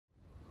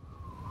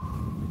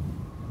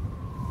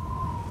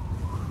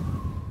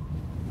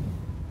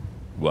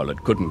Well,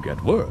 it couldn't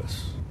get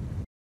worse,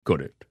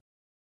 could it?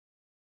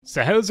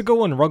 So how's it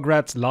going,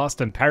 Rugrats Lost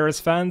in Paris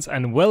fans,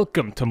 and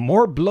welcome to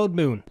more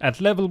Bloodmoon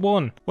at level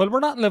 1. Well, we're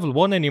not level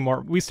 1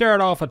 anymore. We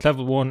started off at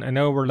level 1 and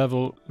now we're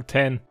level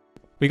 10.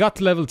 We got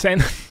to level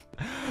 10.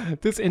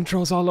 This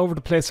intro's all over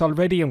the place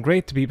already. I'm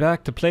great to be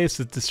back. The place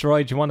is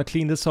destroyed. You want to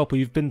clean this up?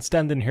 We've been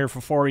standing here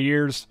for 4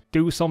 years.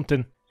 Do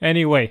something.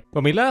 Anyway,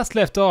 when we last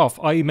left off,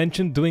 I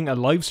mentioned doing a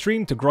live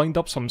stream to grind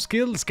up some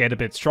skills, get a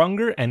bit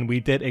stronger, and we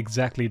did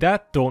exactly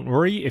that. Don't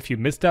worry, if you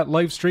missed that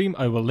live stream,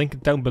 I will link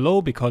it down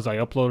below because I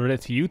uploaded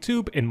it to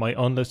YouTube in my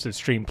unlisted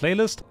stream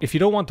playlist. If you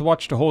don't want to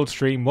watch the whole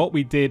stream, what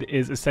we did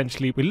is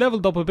essentially we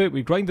leveled up a bit,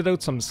 we grinded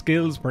out some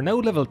skills. We're now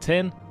level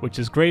 10, which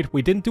is great.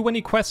 We didn't do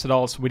any quests at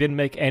all, so we didn't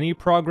make any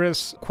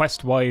progress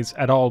quest-wise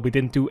at all. We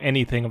didn't do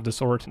anything of the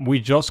sort. We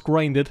just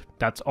grinded.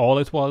 That's all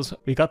it was.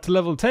 We got to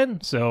level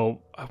 10,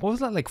 so what was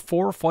that, like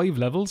 4 or 5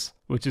 levels?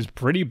 Which is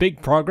pretty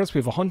big progress. We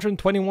have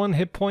 121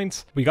 hit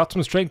points. We got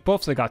some strength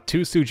buffs. I got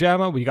 2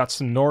 Sujamma. We got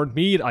some Nord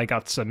Mead. I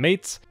got some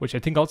mates, which I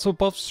think also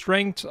buffs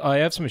strength. I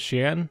have some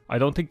Shen. I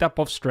don't think that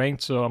buffs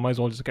strength, so I might as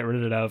well just get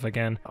rid of that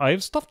again. I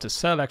have stuff to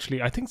sell,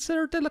 actually. I think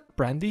they're like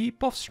brandy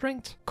buff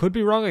strength. Could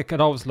be wrong. I could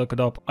always look it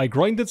up. I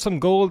grinded some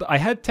gold. I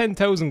had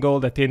 10,000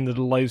 gold at the end of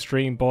the live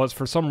stream, but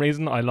for some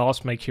reason I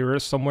lost my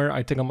Curious somewhere.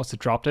 I think I must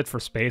have dropped it for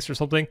space or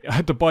something. I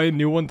had to buy a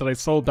new one that I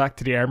sold back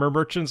to the armor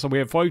merchant, so we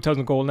have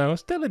 5,000 gold now.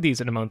 Still a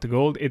decent amount of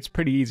gold. It's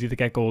pretty easy to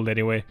get gold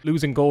anyway.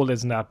 Losing gold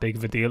isn't that big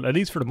of a deal, at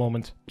least for the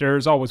moment.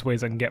 There's always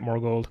ways I can get more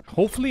gold.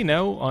 Hopefully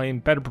now I'm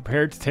better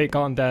prepared to take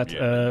on that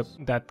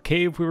that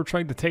cave we were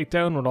trying to take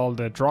down with all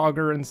the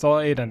Draugr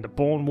inside and the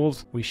bone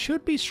wolves. We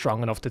should be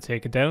strong enough to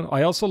take it down.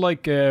 I also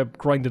like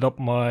grinded up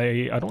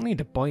my... I don't need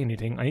to buy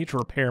anything. I need to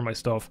repair my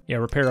stuff. Yeah,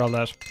 repair all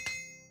that.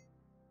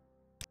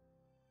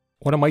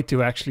 What I might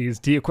do actually is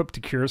de-equip the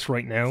Curious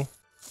right now,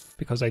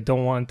 because I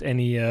don't want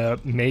any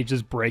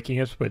mages breaking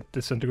it with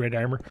disintegrate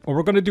armor. What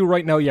we're going to do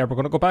right now, yeah, we're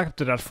going to go back up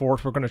to that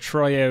fort. We're going to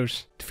try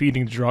out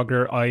defeating the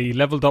Draugr. I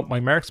leveled up my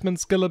marksman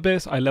skill a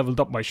bit. I leveled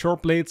up my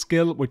short blade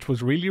skill, which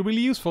was really, really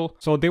useful.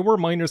 So they were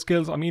minor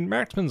skills. I mean,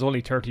 marksman's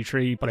only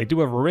 33, but I do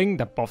have a ring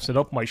that buffs it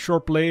up. My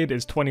short blade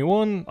is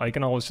 21. I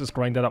can always just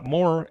grind that up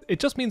more. It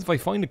just means if I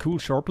find a cool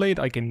short blade,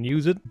 I can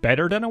use it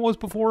better than I was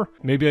before.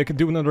 Maybe I could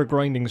do another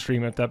grinding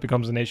stream if that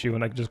becomes an issue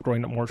and I can just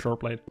grind up more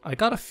short blade. I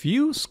got a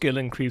few skill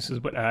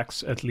increases with axe.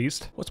 At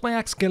least. What's my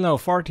axe skill now?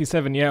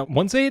 47, yeah.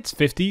 Once it's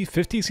 50,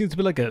 50 seems to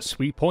be like a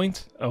sweet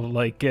point of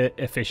like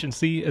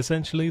efficiency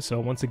essentially. So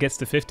once it gets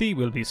to 50,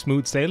 we'll be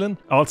smooth sailing.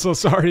 Also,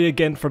 sorry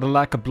again for the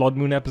lack of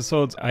Bloodmoon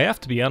episodes. I have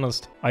to be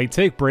honest, I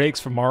take breaks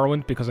from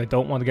Morrowind because I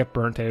don't want to get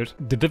burnt out.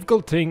 The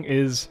difficult thing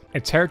is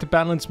it's hard to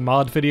balance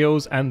mod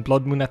videos and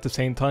Bloodmoon at the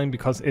same time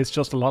because it's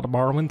just a lot of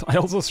Morrowind. I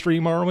also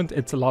stream Morrowind.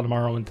 It's a lot of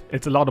Morrowind.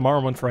 It's a lot of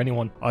Morrowind for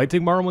anyone. I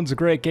think Morrowind's a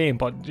great game,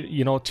 but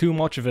you know, too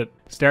much of it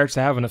starts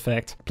to have an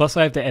effect. Plus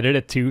I have to edit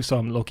it too, so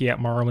I'm looking at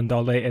Morrowind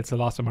all day. It's a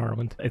lot of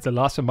Morrowind. It's a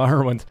lot of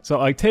Morrowind.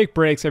 So I take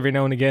breaks every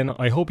now and again.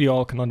 I hope you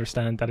all can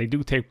understand that I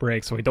do take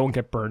breaks so I don't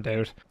get burned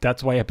out.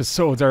 That's why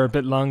episodes are a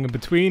bit long in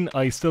between.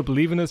 I still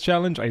believe in this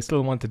challenge. I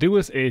still want to do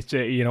it. It's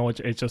you know,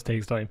 it just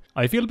takes time.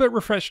 I feel a bit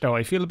refreshed now.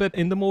 I feel a bit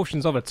in the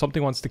motions of it.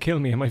 Something wants to kill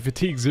me and my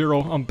fatigue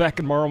 0. I'm back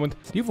in Morrowind.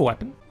 Do you have a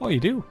weapon? Oh, you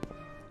do.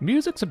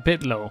 Music's a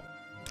bit low.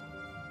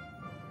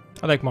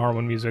 I like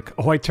Morrowind music.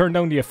 Oh, I turned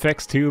down the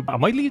effects too. I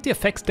might leave the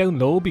effects down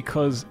low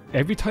because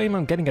every time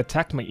I'm getting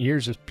attacked, my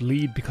ears just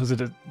bleed because of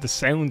the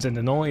sounds and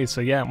the noise. So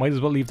yeah, might as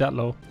well leave that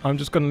low. I'm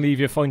just going to leave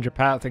you find your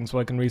path thing so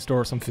I can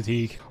restore some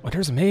fatigue. Oh,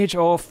 there's a mage.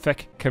 Oh,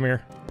 feck. Come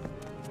here.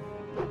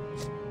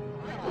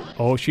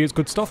 Oh, she has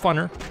good stuff on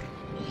her.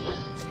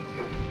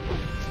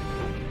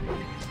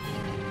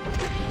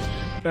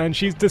 And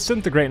she's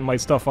disintegrating my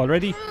stuff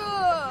already.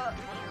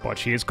 But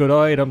she has good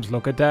items,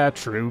 look at that,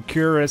 true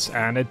Curious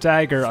and a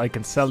dagger. I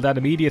can sell that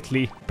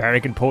immediately.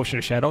 Barragan Potion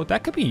of Shadow,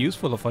 that could be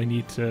useful if I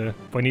need to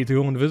go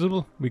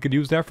invisible. We could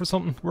use that for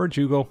something. Where'd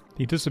you go?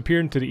 He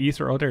disappeared into the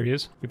ether. Oh, there he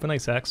is. You have a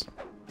nice axe.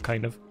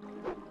 Kind of.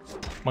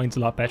 Mine's a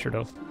lot better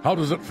though. How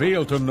does it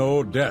feel to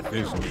know death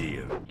is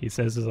near? He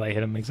says as I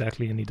hit him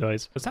exactly and he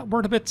dies. Is that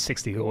worth a bit?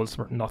 60 gold's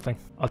worth nothing.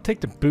 I'll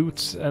take the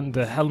boots and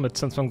the helmet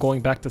since I'm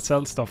going back to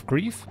sell stuff.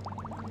 Grief?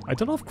 I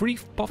don't know if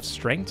grief buffs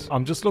strength.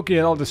 I'm just looking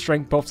at all the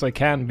strength buffs I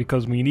can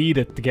because we need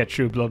it to get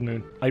through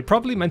Bloodmoon. I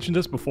probably mentioned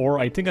this before.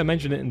 I think I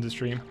mentioned it in the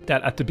stream.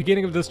 That at the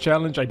beginning of this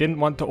challenge, I didn't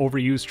want to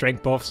overuse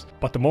strength buffs.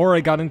 But the more I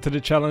got into the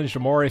challenge, the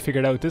more I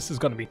figured out this is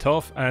going to be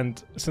tough.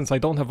 And since I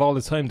don't have all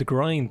the time to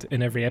grind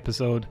in every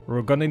episode,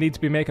 we're going to need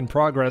to be making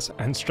progress.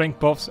 And strength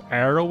buffs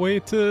are a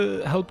way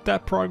to help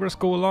that progress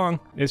go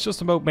along. It's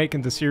just about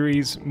making the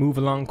series move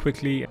along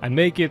quickly and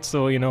make it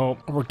so, you know,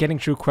 we're getting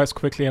through quests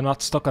quickly. I'm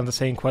not stuck on the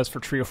same quest for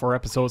 3 or 4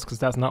 episodes, because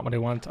that's not what I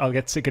want. I'll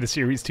get sick of the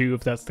series too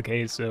if that's the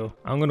case. So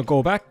I'm gonna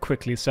go back,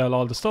 quickly sell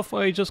all the stuff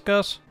I just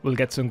got. We'll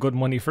get some good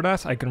money for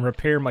that. I can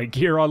repair my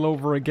gear all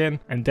over again,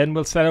 and then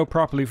we'll set out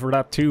properly for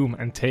that tomb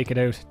and take it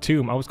out.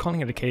 Tomb, I was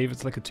calling it a cave,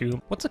 it's like a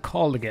tomb. What's it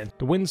called again?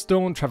 The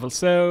Windstone, travel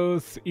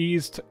south,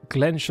 east,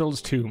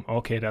 Glenshul's tomb.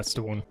 Okay, that's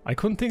the one. I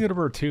couldn't think of the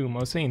word tomb.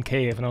 I was saying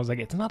cave and I was like,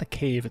 it's not a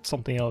cave, it's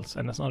something else,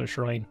 and it's not a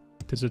shrine.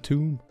 There's a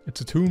tomb. It's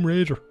a Tomb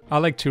Raider. I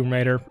like Tomb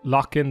Raider.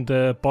 Lock in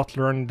the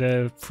butler and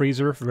the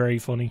freezer. Very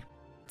funny.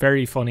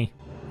 Very funny.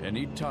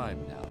 Any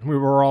time now. We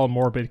were all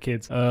morbid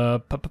kids.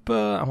 I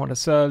want to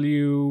sell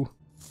you...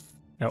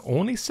 Now,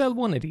 only sell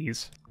one of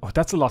these. Oh,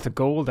 that's a lot of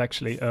gold,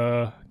 actually.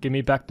 Give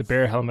me back the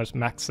bear helmet,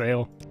 max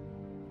sale.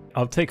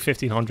 I'll take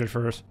 1500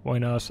 for it. Why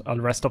not? I'll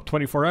rest up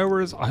 24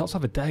 hours. I also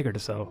have a dagger to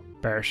sell.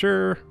 Bear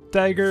sure.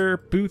 Dagger,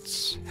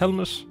 boots,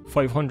 helmet,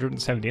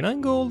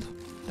 579 gold.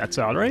 That's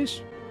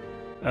alright.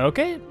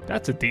 Okay,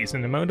 that's a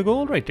decent amount of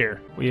gold right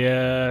there. We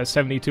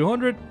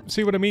 7200.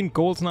 See what I mean?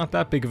 Gold's not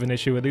that big of an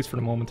issue, at least for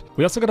the moment.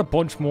 We also got a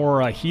bunch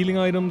more healing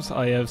items.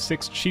 I have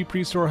 6 cheap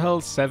restore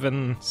health,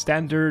 7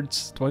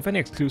 standards. Do I have any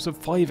exclusive?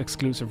 5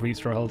 exclusive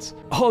restore healths.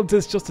 All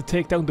this just to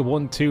take down the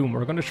one tomb.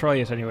 We're gonna try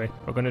it anyway.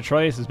 We're gonna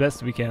try it as best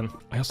as we can.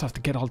 I also have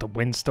to get all the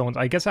wind stones.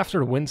 I guess after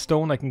the wind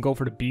stone, I can go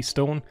for the beast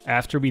stone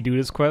after we do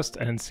this quest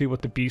and see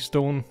what the beast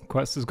stone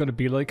quest is gonna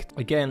be like.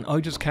 Again, I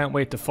just can't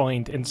wait to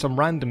find in some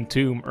random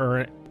tomb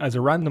or as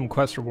a random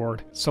quest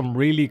reward some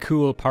really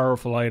cool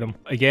powerful item.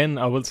 Again,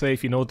 I will say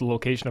if you know the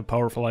location of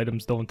powerful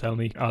items, don't tell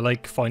me. I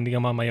like finding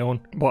them on my own,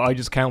 but I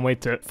just can't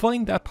wait to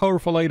find that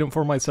powerful item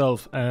for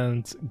myself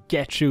and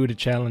get through the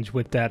challenge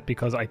with that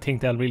because I think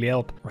that'll really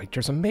help. Right,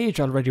 there's a mage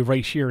already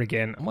right here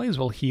again. I might as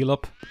well heal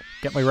up,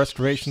 get my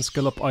restoration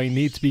skill up. I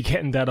need to be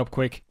getting that up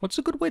quick. What's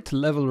a good way to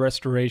level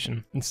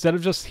restoration? Instead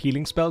of just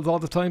healing spells all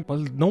the time?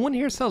 Well, no one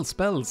here sells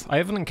spells. I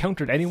haven't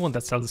encountered anyone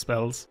that sells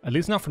spells, at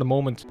least not for the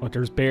moment, but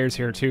there's bears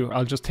here too.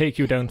 I'll just take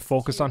you down,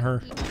 focus on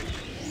her.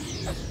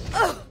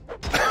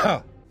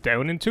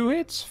 Down in 2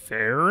 hits,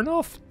 fair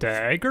enough.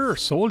 Dagger,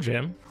 soul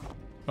gem.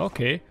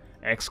 Okay,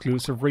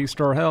 exclusive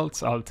restore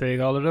health, I'll take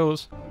all of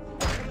those.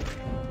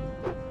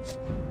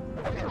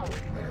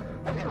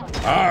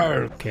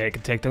 Okay, I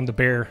can take down the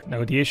bear.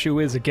 Now the issue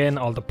is, again,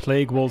 all the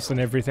plague wolves and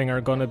everything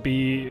are gonna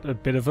be a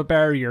bit of a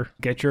barrier.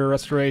 Get your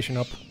restoration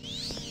up.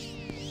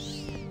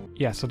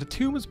 Yeah, so the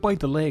tomb is by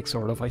the lake,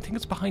 sort of. I think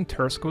it's behind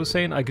Tursk, I was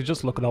saying. I could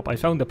just look it up. I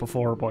found it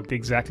before, but the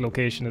exact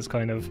location is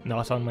kind of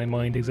not on my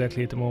mind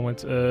exactly at the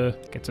moment.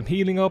 Get some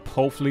healing up.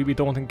 Hopefully we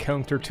don't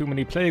encounter too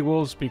many plague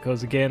wolves,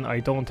 because again, I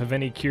don't have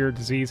any cure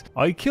disease.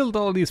 I killed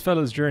all these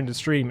fellas during the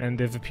stream, and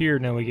they've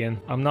appeared now again.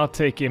 I'm not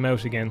taking them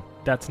out again.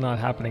 That's not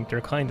happening. They're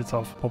kind of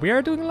tough. But we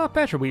are doing a lot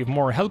better. We have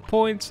more health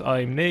points.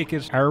 I'm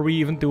naked. Are we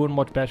even doing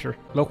much better?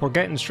 Look, we're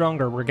getting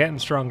stronger. We're getting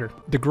stronger.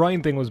 The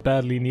grinding was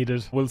badly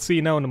needed. We'll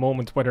see now in a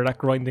moment whether that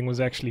grinding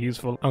was actually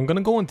useful. I'm going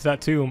to go into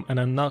that tomb and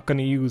I'm not going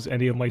to use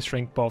any of my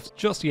strength buffs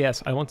just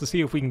yet. I want to see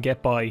if we can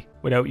get by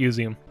without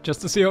using them. Just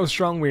to see how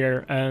strong we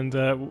are. And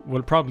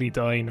we'll probably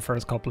die in the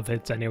first couple of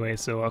hits anyway.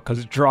 So,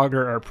 because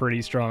Draugr are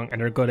pretty strong and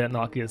they're good at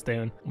knocking us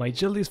down. My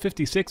agility is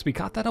 56. We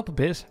got that up a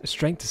bit.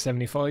 Strength is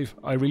 75.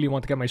 I really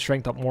want to get my strength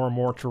up more and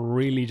more to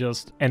really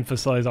just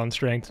emphasize on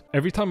strength.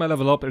 Every time I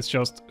level up, it's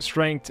just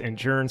strength,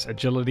 endurance,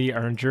 agility.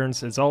 Our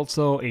endurance is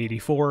also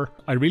 84.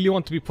 I really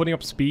want to be putting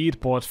up speed,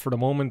 but for the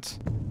moment,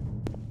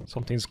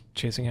 something's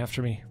chasing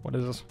after me. What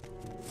is it?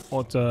 Oh,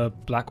 it's a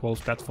black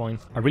wolf. That's fine.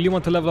 I really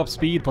want to level up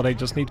speed, but I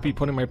just need to be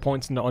putting my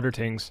points into other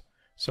things.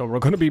 So we're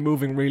going to be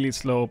moving really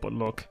slow, but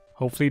look.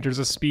 Hopefully there's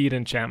a speed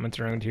enchantment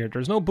around here.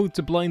 There's no boots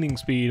of blinding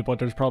speed, but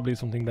there's probably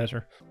something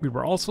better. We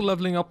were also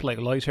leveling up like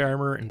light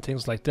armor and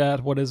things like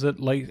that. What is it?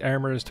 Light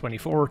armor is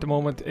 24 at the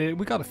moment. We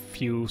got a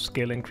few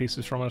skill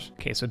increases from it.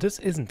 Okay, so this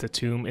isn't a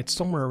tomb. It's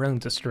somewhere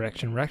around this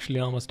direction. We're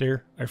actually almost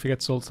there. I forget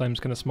Solstheim's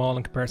kind of small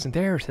in comparison.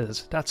 There it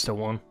is. That's the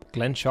one.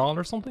 Glenshaw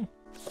or something?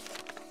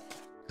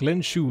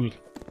 Glenshul.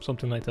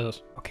 Something like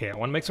that. Okay, I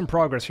want to make some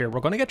progress here.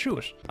 We're going to get through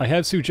it. I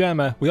have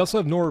Sujamma. We also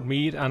have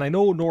Nordmead, and I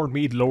know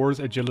Nordmead lowers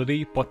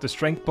agility, but the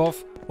strength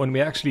buff, when we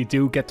actually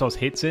do get those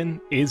hits in,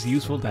 is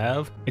useful to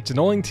have. It's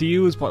annoying to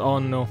use, but oh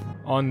no.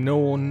 Oh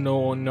no,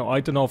 no, no.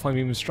 I don't know if I'm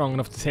even strong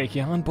enough to take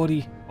you on,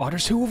 buddy. Oh,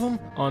 there's 2 of them?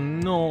 Oh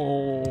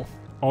no.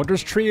 Oh,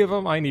 there's 3 of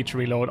them? I need to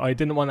reload. I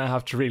didn't want to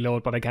have to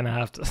reload, but I kind of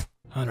have to.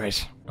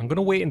 Alright. I'm going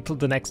to wait until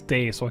the next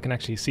day so I can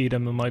actually see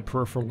them in my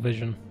peripheral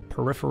vision.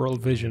 Peripheral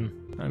vision.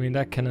 I mean,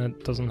 that kind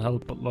of doesn't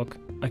help, but look.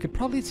 I could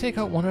probably take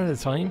out one at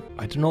a time.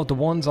 I don't know, the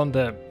ones on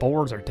the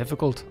boards are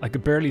difficult. I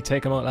could barely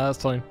take him out last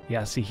time.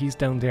 Yeah, see, he's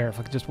down there. If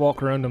I could just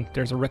walk around him,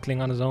 there's a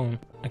Rickling on his own.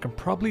 I can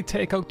probably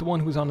take out the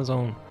one who's on his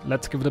own.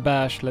 Let's give it a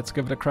bash. Let's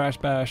give it a crash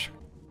bash.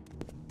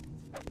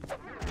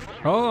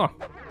 Oh,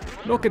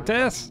 look at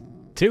this.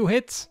 2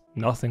 hits.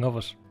 Nothing of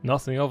it.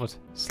 Nothing of it.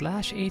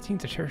 Slash 18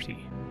 to 30.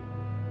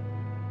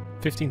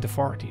 15 to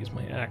 40 is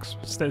my axe.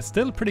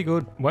 Still a pretty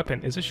good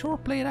weapon. Is it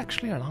short blade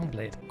actually or long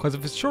blade? Because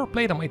if it's short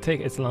blade, I might take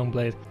it. It's a long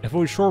blade. If it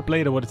was short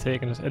blade, I would have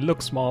taken it. It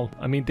looks small.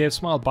 I mean, they have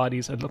small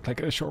bodies. It looked like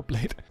a short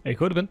blade. It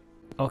could have been.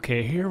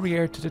 Okay, here we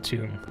are to the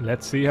tomb.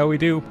 Let's see how we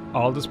do.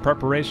 All this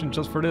preparation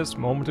just for this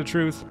moment of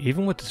truth.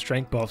 Even with the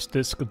strength buffs,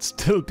 this could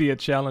still be a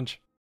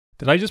challenge.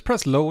 Did I just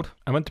press load?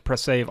 I meant to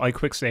press save. I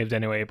quick saved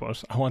anyway,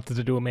 but I wanted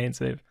to do a main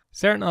save.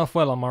 Starting off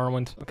well on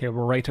Morrowind. Okay,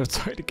 we're right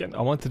outside again.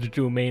 I wanted to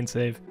do a main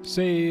save.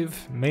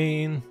 Save,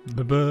 main,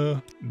 blah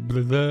blah,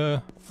 blah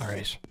blah.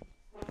 Alright.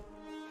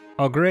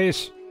 Oh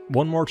great.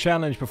 One more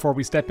challenge before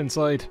we step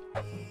inside.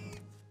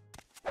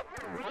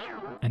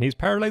 A And he's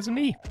paralyzing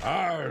me.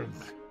 Arg.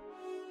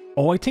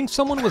 Oh, I think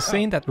someone was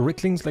saying that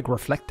Ricklings like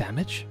reflect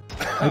damage,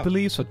 I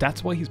believe, so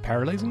that's why he's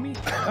paralyzing me.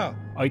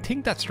 I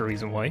think that's the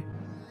reason why.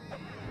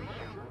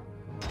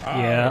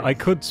 Yeah, I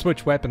could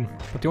switch weapon,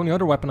 but the only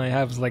other weapon I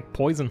have is like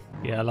poison.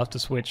 Yeah, I'll have to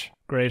switch.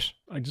 Great.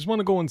 I just want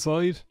to go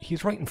inside.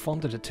 He's right in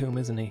front of the tomb,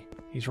 isn't he?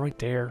 He's right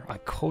there. I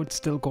could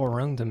still go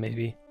around him,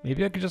 maybe.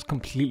 Maybe I could just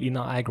completely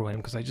not aggro him,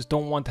 because I just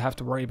don't want to have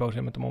to worry about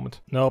him at the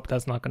moment. Nope,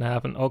 that's not going to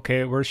happen.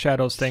 Okay, where's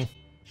Shadow Sting?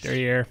 There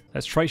you are.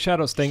 Let's try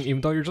Shadow Sting, even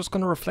though you're just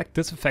going to reflect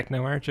this effect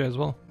now, aren't you, as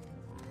well?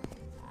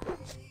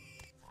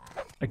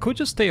 I could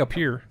just stay up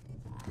here.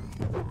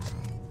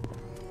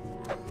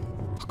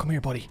 Oh, come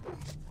here, buddy.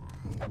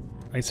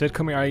 I said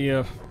come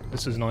here.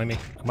 This is annoying me.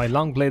 My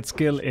long blade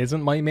skill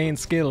isn't my main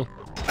skill.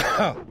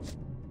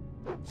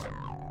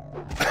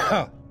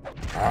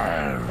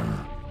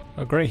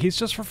 Oh great, he's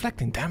just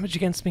reflecting damage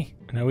against me.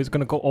 And now he's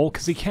gonna go, oh,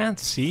 because he can't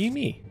see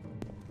me.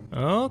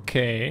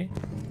 Okay.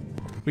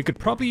 We could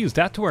probably use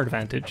that to our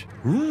advantage.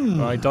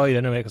 But I died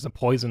anyway because of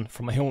poison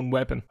from my own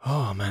weapon.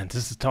 Oh man,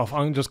 this is tough.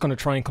 I'm just going to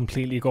try and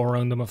completely go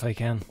around them if I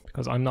can.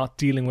 Because I'm not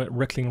dealing with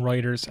Rickling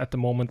Riders at the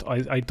moment.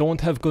 I don't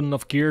have good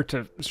enough gear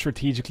to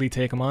strategically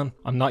take them on.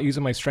 I'm not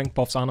using my strength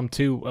buffs on them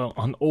too,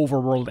 on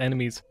overworld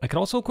enemies. I can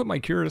also equip my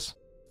cures.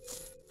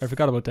 I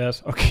forgot about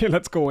that. Okay,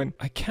 let's go in.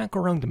 I can't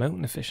go around the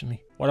mountain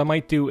efficiently. What I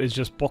might do is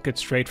just book it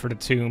straight for the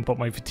tomb, but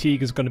my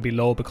fatigue is going to be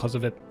low because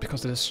of it.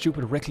 Because of the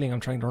stupid Rickling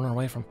I'm trying to run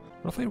away from.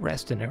 What if I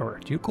rest an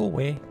hour? Do you go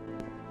away?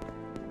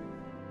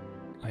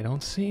 I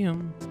don't see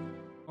him.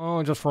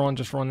 Oh, just run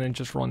in,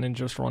 just run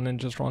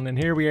in.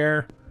 Here we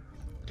are.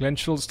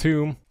 Glenshul's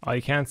tomb. I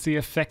can't see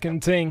a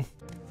feckin' thing.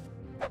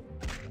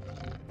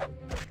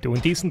 Doing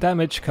decent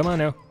damage. Come on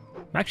now.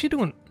 I'm actually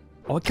doing...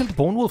 Oh, I killed the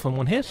Bone Wolf in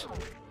one hit.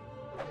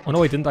 Oh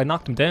no, I didn't. I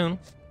knocked him down.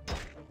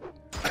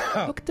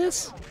 Look at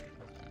this.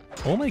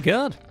 Oh my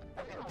god.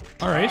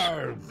 Alright.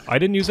 I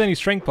didn't use any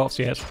strength buffs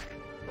yet.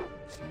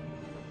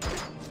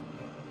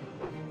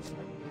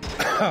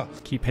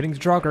 Keep hitting the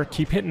Draugr.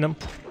 Keep hitting him.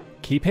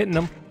 Keep hitting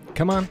him.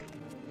 Come on.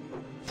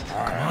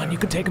 Come on, you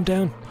can take him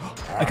down.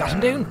 I got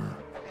him down.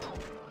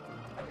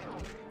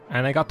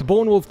 And I got the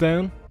Bone Wolf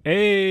down.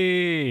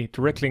 Hey,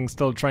 the Rickling's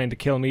still trying to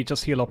kill me.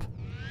 Just heal up.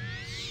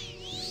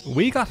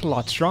 We got a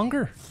lot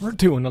stronger. We're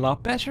doing a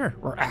lot better.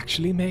 We're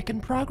actually making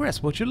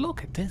progress. Would you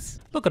look at this?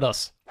 Look at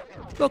us.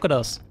 Look at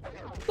us.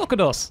 Look at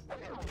us.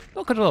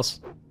 Look at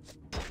us.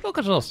 Look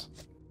at us.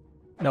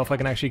 Now if I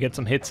can actually get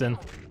some hits in.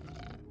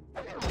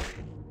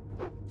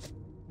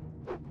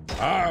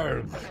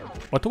 Arg.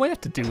 What do I have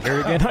to do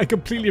here again? I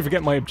completely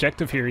forget my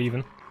objective here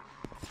even.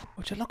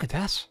 Would you look at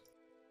that?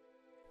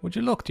 Would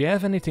you look? Do you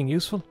have anything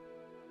useful?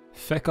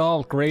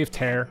 Skall, Grave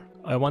Tear.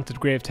 I wanted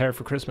Grave Tear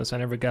for Christmas. I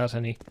never got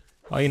any.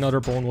 Oh, another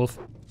Bone Wolf.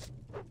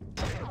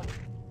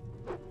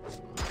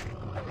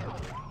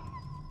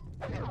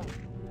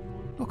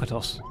 Look at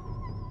us.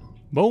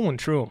 Mowing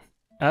through them.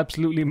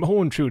 Absolutely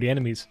mowing through the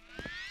enemies.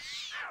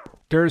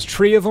 There's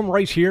 3 of them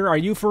right here. Are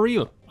you for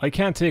real? I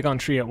can't take on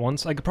 3 at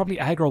once. I could probably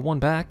aggro one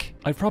back.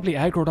 I've probably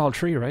aggroed all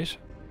 3, right?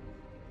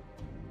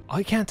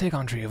 I can't take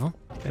on 3 of them.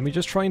 Let me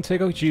just try and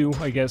take out you,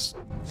 I guess.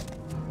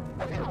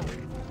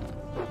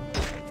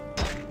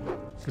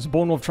 There's a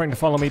Bone Wolf trying to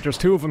follow me. There's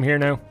 2 of them here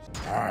now.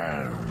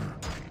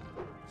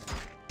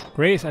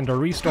 Great, and they're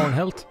restoring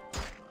health.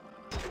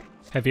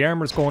 Heavy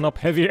armor's going up.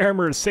 Heavy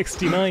armor is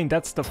 69.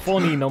 That's the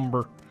funny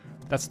number.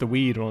 That's the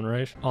weed one,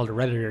 right? All the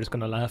Redditors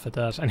gonna laugh at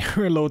that. And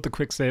we're load the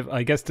quick save.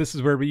 I guess this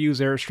is where we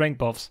use our strength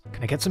buffs.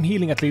 Can I get some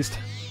healing at least?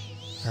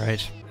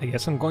 Alright, I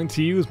guess I'm going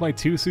to use my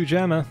 2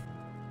 Sujamma.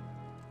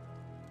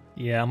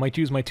 Yeah, I might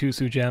use my 2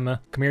 Sujamma.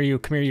 Come here you,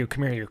 come here you,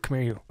 come here you, come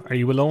here you. Are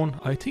you alone?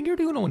 I think you're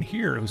the only one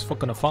here who's fucking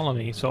gonna follow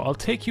me, so I'll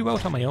take you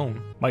out on my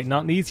own. Might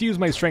not need to use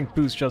my strength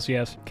boost just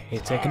yet. Okay,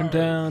 taking him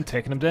down,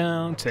 taking him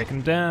down, taking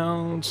him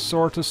down.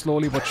 Sort of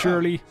slowly but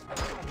surely.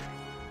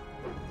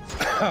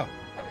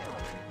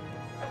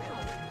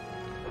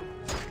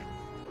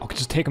 Okay,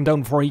 just take him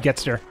down before he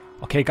gets there.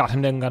 Okay, got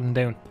him down, got him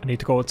down. I need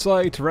to go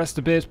outside to rest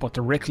a bit, but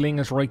the Rickling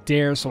is right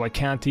there, so I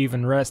can't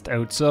even rest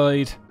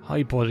outside.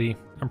 Hi, buddy.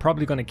 I'm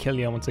probably going to kill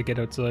you once I get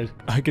outside.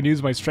 I can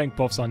use my strength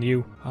buffs on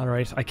you.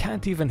 Alright, I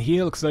can't even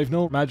heal because I've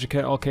no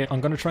magicka. Okay,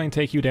 I'm going to try and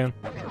take you down.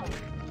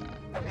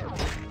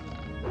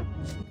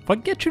 If I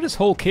can get through this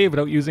whole cave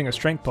without using a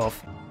strength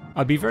buff,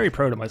 I'll be very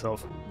proud of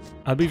myself.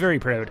 I'll be very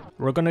proud.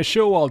 We're going to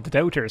show all the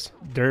doubters.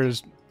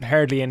 There's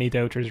hardly any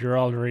doubters. You're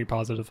all very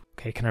positive.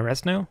 Okay, can I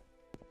rest now?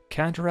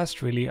 Can't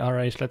rest really.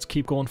 Alright, let's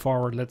keep going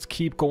forward. Let's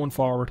keep going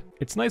forward.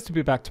 It's nice to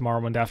be back to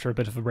Morrowind after a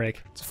bit of a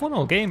break. It's a fun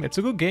old game. It's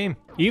a good game.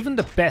 Even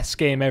the best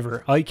game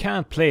ever. I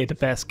can't play the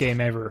best game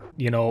ever,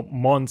 you know,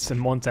 months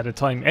and months at a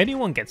time.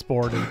 Anyone gets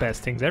bored of the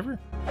best things ever.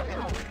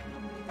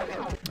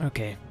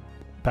 Okay.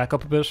 Back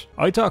up a bit.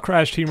 I thought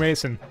Crash Team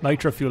Racing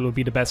Nitro Fuel would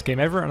be the best game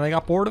ever, and I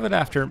got bored of it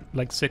after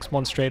like 6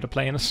 months straight of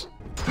playing it.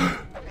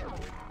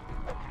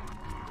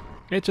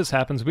 It just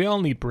happens. We all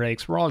need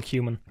breaks. We're all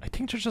human. I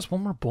think there's just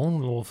one more Bone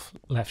Wolf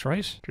left,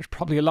 right? There's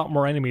probably a lot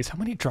more enemies. How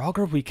many Draugr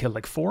have we killed?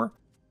 Like 4?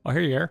 Oh,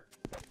 here you are.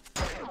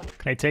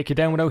 Can I take you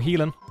down without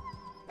healing?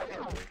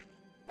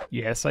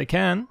 Yes, I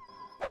can.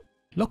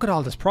 Look at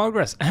all this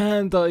progress,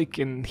 and I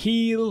can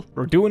heal.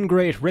 We're doing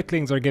great.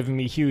 Ricklings are giving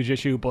me a huge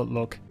issue, but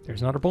look,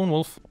 there's another bone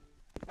wolf.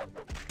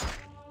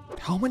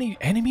 How many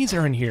enemies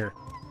are in here?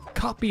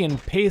 Copy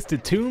and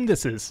pasted tomb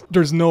this is.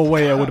 There's no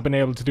way I would have been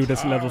able to do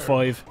this at level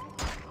 5.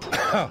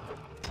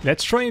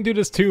 Let's try and do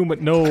this tomb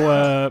with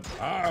no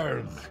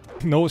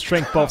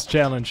strength buffs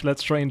challenge.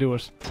 Let's try and do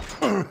it.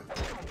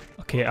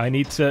 Okay, I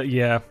need to,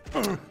 yeah.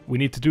 We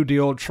need to do the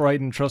old tried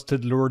and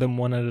trusted lure them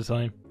one at a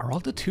time. Are all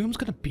the tombs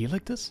gonna be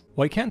like this?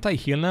 Why can't I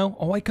heal now?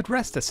 Oh, I could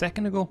rest a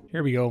second ago.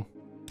 Here we go.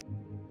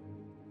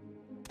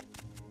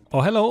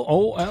 Oh, hello.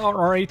 Oh,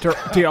 alright.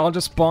 They all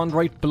just spawned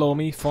right below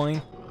me. Fine.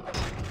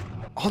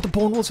 All the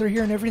bone wolves are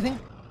here and everything?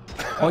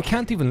 Oh, I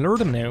can't even lure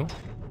them now.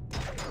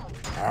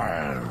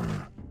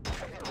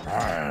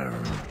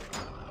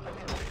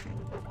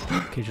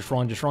 Okay, just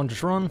run, just run,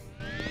 just run.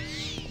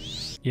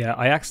 Yeah,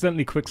 I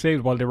accidentally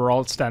quick-saved while they were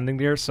all standing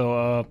there,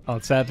 so I'll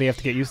sadly have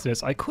to get used to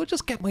this. I could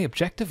just get my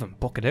objective and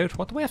book it out.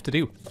 What do I have to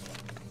do?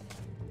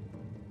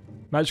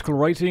 Magical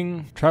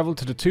writing, travel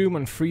to the tomb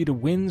and free the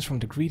winds from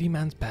the greedy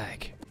man's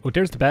bag. Oh,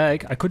 there's the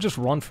bag. I could just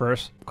run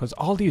first, because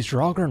all these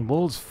Draugr and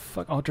wolves,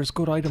 fuck, oh, there's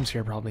good items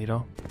here probably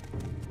though.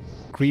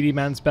 Greedy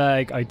man's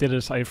bag, I did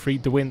it, I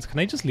freed the winds. Can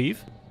I just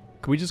leave?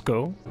 Can we just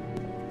go?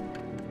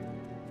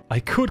 I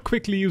could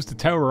quickly use the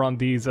tower on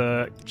these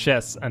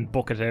chests and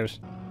book it out.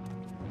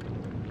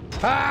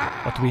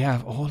 What do we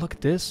have? Oh, look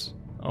at this.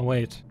 Oh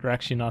wait, they're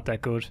actually not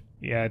that good.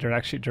 Yeah, they're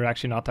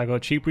actually not that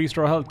good. Cheap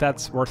restore health,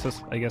 that's worth it,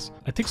 I guess.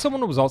 I think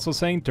someone was also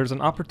saying there's an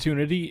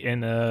opportunity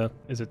in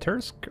is it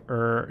Tursk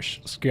or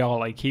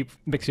Skall? I keep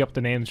mixing up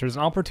the names. There's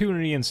an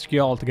opportunity in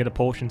Skall to get a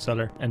potion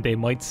seller, and they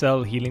might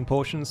sell healing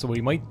potions, so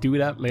we might do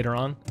that later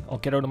on. Oh,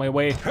 get out of my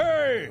way.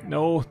 Hey!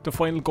 No, the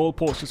final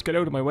goalpost, just get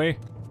out of my way.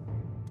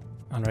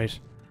 Alright.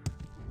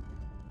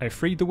 I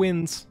freed the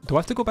winds. Do I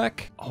have to go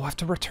back? Oh, I have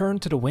to return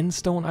to the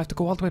windstone. I have to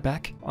go all the way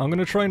back. I'm going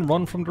to try and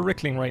run from the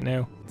Rickling right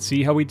now.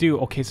 See how we do.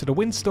 Okay, so the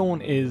windstone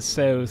is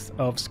south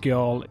of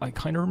Skall. I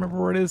kind of remember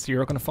where it is.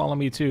 You're going to follow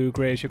me too,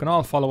 Grace. You can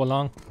all follow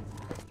along.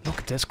 Look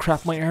at this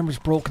crap. My armor's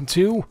broken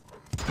too.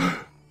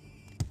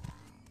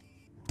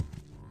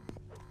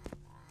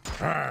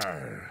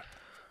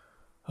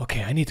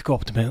 Okay, I need to go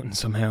up the mountain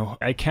somehow.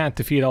 I can't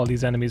defeat all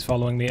these enemies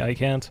following me. I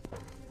can't.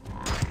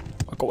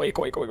 Go away,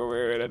 go away, go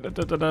away,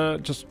 go away.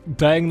 Just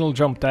diagonal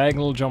jump,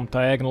 diagonal jump,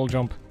 diagonal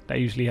jump. That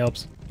usually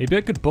helps. Maybe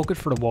I could book it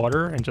for the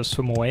water and just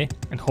swim away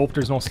and hope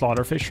there's no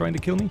slaughterfish trying to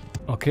kill me.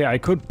 Okay, I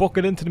could book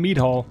it into the meat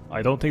hall.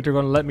 I don't think they're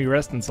going to let me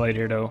rest inside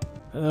here though.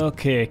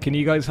 Okay, can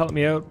you guys help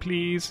me out,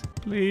 please?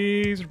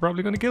 Please, they're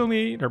probably going to kill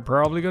me. They're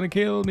probably going to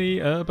kill me.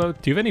 Do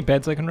you have any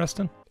beds I can rest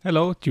in?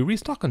 Hello, do you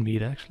restock on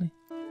meat actually?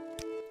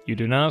 You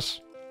do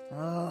not?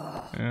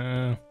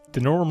 The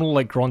normal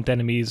like grunt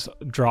enemies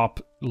drop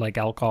like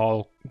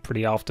alcohol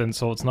pretty often,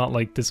 so it's not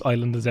like this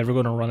island is ever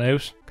going to run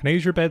out. Can I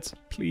use your beds,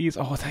 please?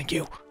 Oh, thank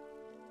you.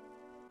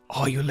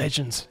 Oh, you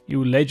legends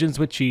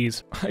with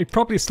cheese. I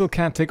probably still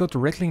can't take out the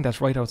Rickling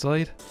that's right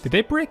outside. Did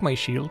they break my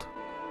shield?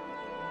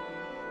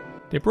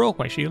 They broke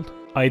my shield.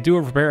 I do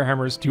have repair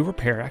hammers. Do you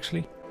repair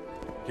actually?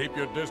 Keep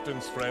your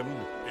distance, friend,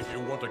 if you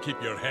want to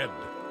keep your head.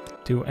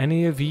 Do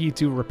any of you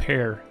do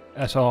repair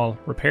at all?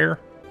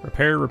 Repair?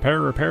 Repair, repair,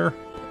 repair?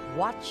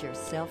 Watch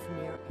yourself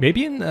near.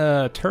 Maybe in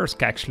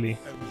Tursk actually.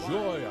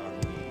 Enjoy our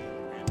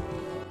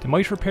They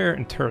might repair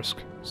in Tursk,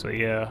 so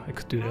yeah, I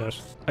could do that.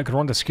 I could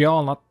run to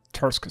Skall, not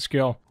Tursk,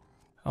 Skall.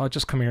 Oh,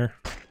 just come here.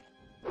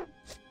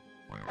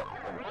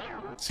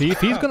 See,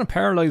 if he's gonna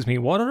paralyze me,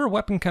 what other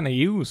weapon can I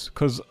use?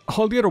 Because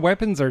all the other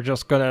weapons are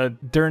just gonna,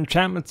 their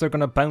enchantments are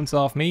gonna bounce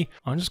off me.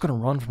 I'm just gonna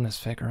run from this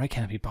figure, I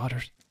can't be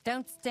bothered.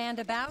 Don't stand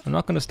about. I'm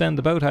not gonna stand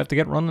about, I have to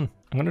get running.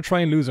 I'm gonna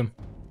try and lose him.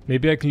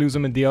 Maybe I can lose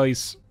him in the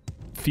ice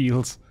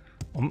fields.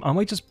 I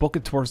might just book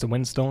it towards the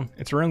windstone.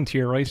 It's around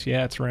here, right?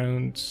 Yeah, it's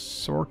around,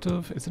 sort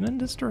of. Is it in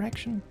this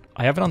direction?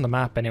 I have it on the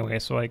map anyway,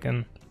 so I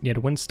can... Yeah,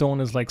 the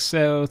windstone is like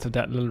south of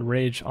that little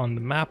ridge on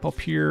the map up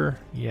here.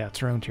 Yeah,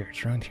 it's around here,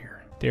 it's around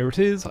here. There it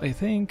is, I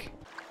think.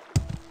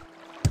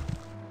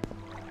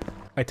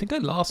 I think I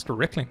lost the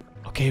Rickling.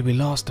 Okay, we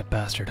lost the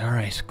bastard.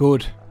 Alright,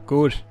 good,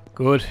 good,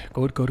 good,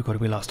 good, good, good.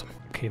 We lost him.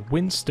 Okay,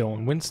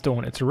 windstone,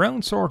 windstone. It's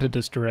around sort of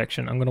this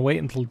direction. I'm gonna wait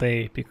until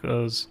day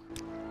because...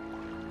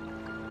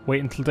 Wait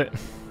until day.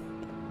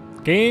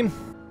 Game!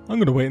 I'm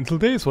gonna wait until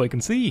day so I can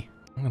see.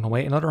 I'm gonna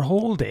wait another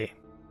whole day.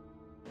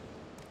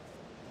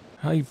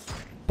 Hi,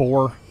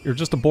 boar. You're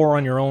just a boar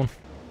on your own.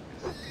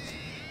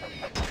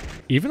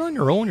 Even on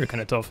your own, you're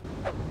kind of tough.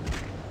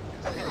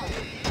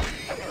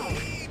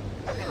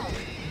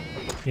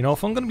 You know,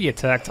 if I'm gonna be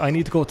attacked, I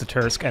need to go to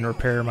Tursk and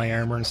repair my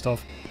armor and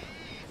stuff.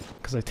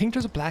 Because I think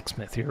there's a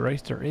blacksmith here,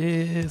 right? There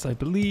is, I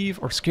believe.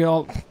 Or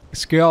Skall.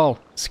 Skall.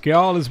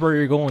 Skall is where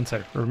you're going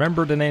to.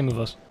 Remember the name of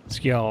it.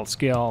 Skall,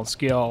 Skall,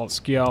 Skall,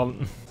 Skall.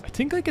 I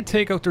think I could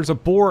take out... There's a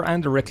boar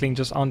and a Rickling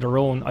just on their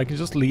own. I can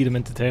just lead them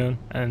into town,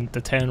 and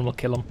the town will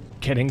kill them.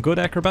 Getting good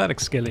acrobatic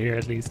skill here,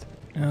 at least.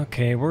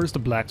 Okay, where's the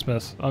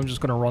blacksmith? I'm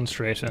just going to run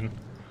straight in.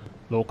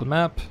 Local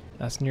map.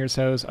 That's near his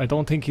house. I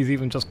don't think he's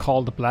even just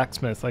called the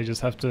blacksmith. I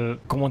just have to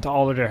go into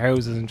all of their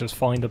houses and just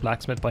find the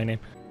blacksmith by name.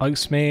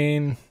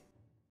 Iceman.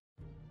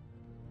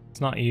 It's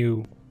not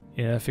you.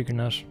 Yeah, I figured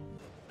not.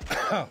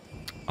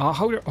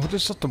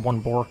 There's just the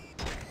one boar.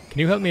 Can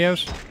you help me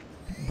out,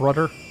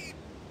 brother?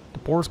 The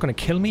boar's gonna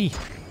kill me.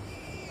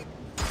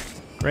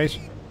 Great.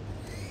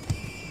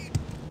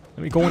 Let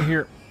me go in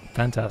here.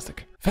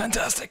 Fantastic.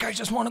 Fantastic, I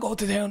just want to go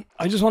to town.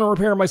 I just want to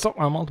repair my stuff.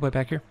 I'm all the way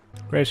back here.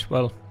 Great,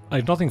 well, I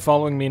have nothing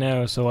following me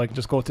now, so I can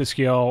just go to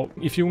Skall.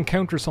 If you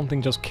encounter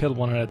something, just kill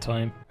one at a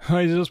time.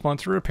 I just want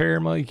to repair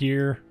my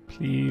gear,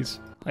 please.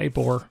 Hi,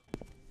 boar.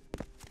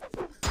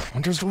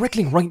 And there's the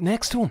Rickling right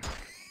next to him.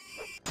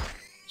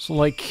 So,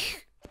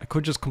 like, I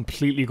could just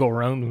completely go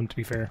around him, to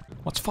be fair.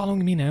 What's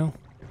following me now?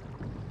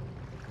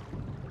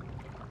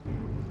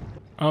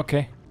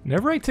 Okay.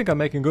 Whenever I think I'm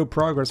making good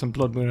progress on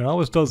Bloodmoon, it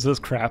always does this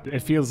crap. It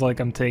feels like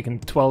I'm taking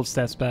 12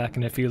 steps back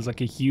and it feels like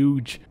a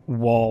huge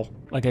wall.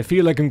 Like I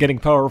feel like I'm getting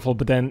powerful,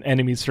 but then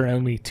enemies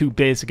surround me. 2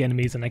 basic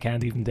enemies and I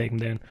can't even take them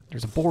down.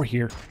 There's a boar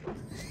here.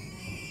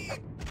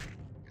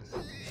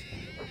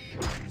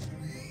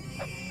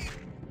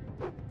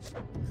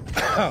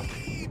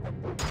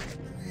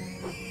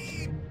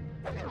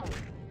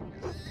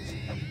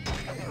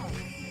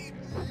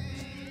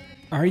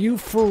 Are you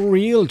for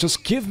real?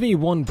 Just give me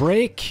one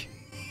break.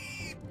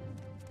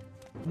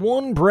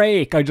 One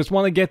break. I just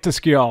want to get to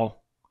Skall.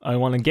 I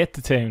want to get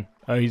to town.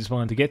 I just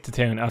wanted to get to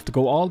town. I have to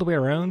go all the way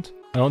around.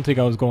 I don't think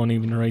I was going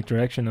even the right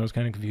direction. I was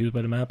kind of confused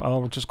by the map.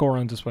 I'll just go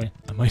around this way.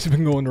 I might have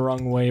been going the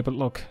wrong way, but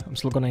look, I'm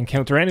still going to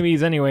encounter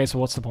enemies anyway, so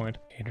what's the point?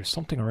 Hey, there's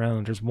something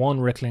around. There's one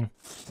Rickling.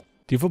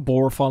 Do you have a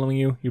boar following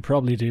you? You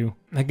probably do.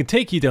 I can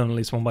take you down at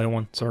least one by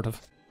one, sort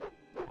of.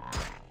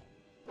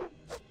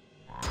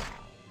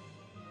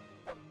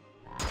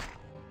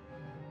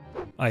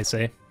 I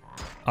say.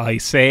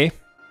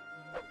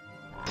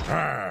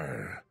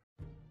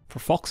 For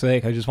fuck's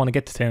sake, I just want to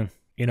get to town.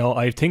 You know,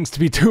 I have things to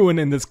be doing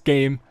in this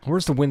game.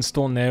 Where's the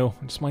windstone now?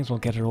 I just might as well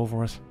get it over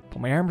with. But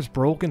my armor's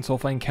broken, so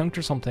if I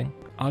encounter something,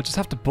 I'll just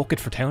have to book it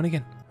for town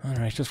again.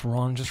 Alright, just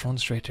run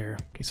straight there.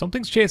 Okay,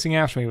 something's chasing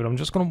after me, but I'm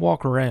just going to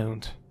walk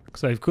around.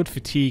 Because I have good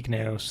fatigue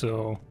now,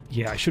 so...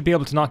 yeah, I should be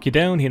able to knock you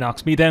down. He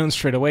knocks me down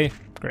straight away.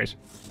 Great.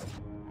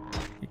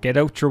 Get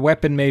out your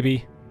weapon,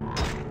 maybe.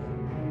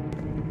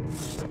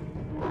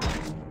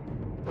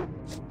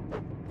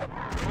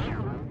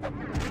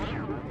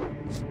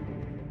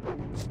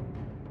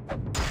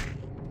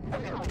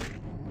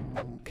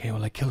 Okay,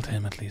 well I killed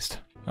him at least.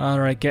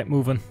 Alright, get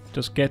moving.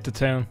 Just get to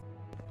town.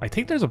 I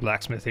think there's a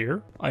blacksmith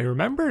here. I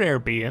remember there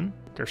being.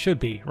 There should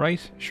be, right?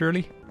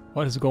 Surely?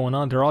 What is going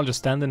on? They're all just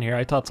standing here.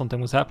 I thought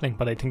something was happening,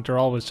 but I think they're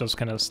always just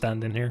kind of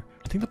standing here.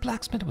 I think the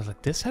blacksmith was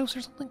like this house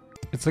or something?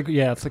 It's like,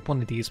 yeah, it's like one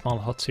of these small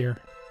huts here.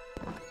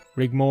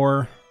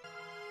 Rigmore.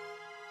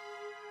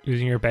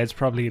 Using your bed's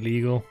probably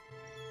illegal.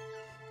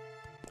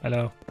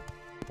 Hello.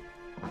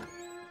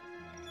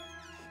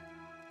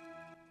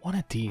 One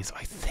of these.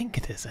 I think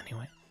it is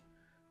anyway.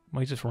 Am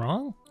I just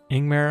wrong?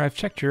 Ingmar, I've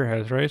checked your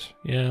house, right?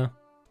 Yeah.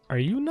 Are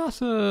you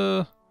not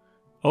a...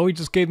 oh, he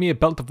just gave me a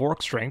belt of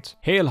work strength.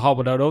 Hail,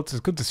 Hobbit Oats. It's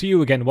good to see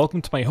you again.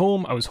 Welcome to my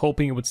home. I was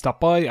hoping you would stop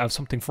by. I have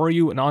something for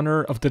you in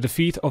honor of the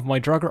defeat of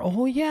my Draugr.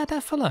 Oh yeah,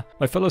 that fella.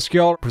 My fellow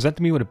Skall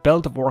presented me with a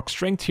belt of work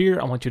strength here.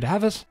 I want you to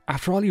have it.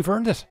 After all, you've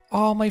earned it.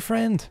 Oh, my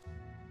friend.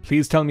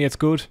 Please tell me it's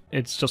good.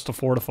 It's just a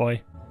fortify.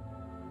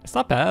 It's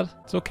not bad.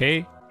 It's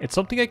okay. It's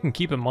something I can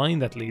keep in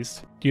mind at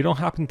least. You don't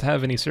happen to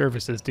have any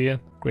services, do you?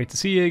 Great to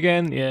see you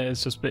again. Yeah,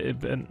 it's just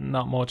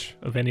not much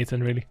of anything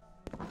really.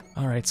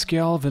 Alright,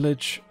 Skall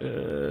village,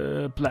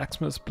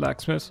 blacksmith.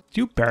 Do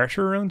you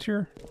barter around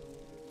here?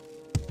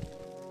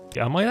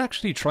 Yeah, I might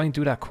actually try and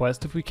do that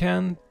quest if we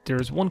can.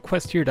 There's one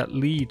quest here that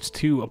leads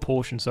to a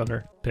potion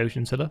seller.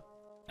 Potion seller?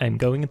 I'm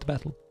going into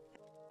battle.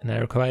 And I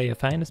require your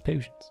finest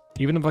potions.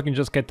 Even if I can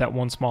just get that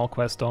one small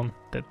quest done,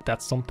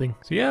 that's something.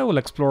 So yeah, we'll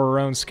explore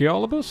around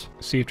Skall a bit.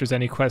 See if there's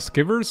any quest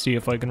givers, see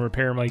if I can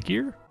repair my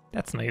gear.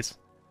 That's nice.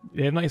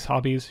 Yeah, nice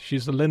hobbies.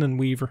 She's a linen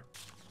weaver.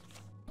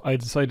 I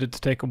decided to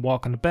take a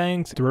walk on the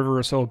banks. The river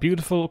is so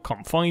beautiful.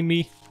 Come find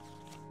me.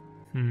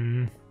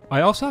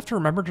 I also have to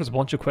remember there's a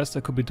bunch of quests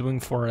I could be doing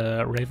for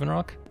Raven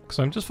Rock. Because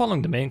I'm just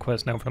following the main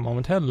quest now for the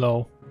moment.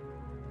 Hello.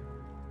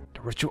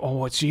 The ritual.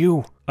 Oh, it's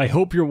you. I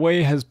hope your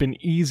way has been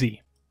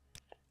easy.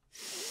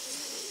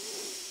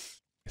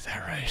 Is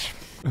that right?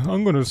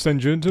 I'm going to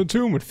send you into a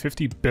tomb with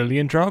 50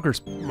 billion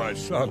Draugrs. My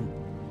son,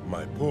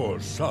 my poor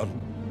son.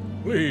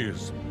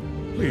 Please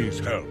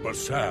help a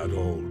sad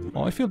old...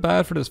 oh, I feel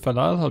bad for this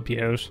fella. I'll help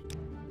you out.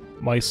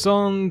 My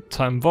son,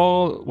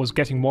 Tamval, was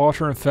getting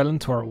water and fell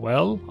into our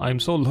well.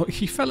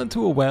 He fell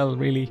into a well,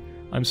 really.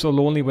 I'm so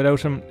lonely without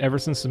him ever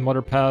since his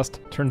mother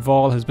passed.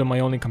 Turnval has been my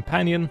only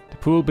companion. The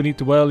pool beneath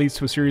the well leads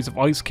to a series of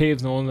ice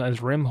caves known as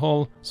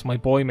Rimhull, so my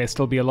boy may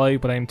still be alive,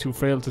 but I am too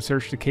frail to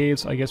search the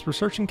caves. I guess we're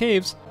searching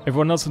caves.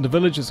 Everyone else in the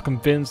village is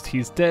convinced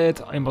he's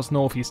dead. I must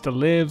know if he still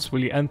lives.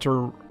 Will you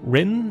enter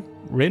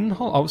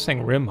Rinhull? I was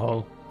saying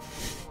Rimhull.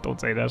 Don't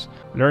say that.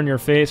 Learn your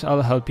fate,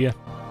 I'll help you.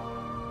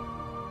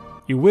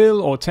 You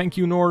will? Oh, thank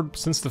you, Nord.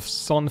 Since the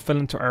sun fell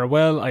into our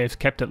well, I have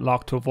kept it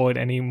locked to avoid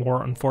any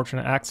more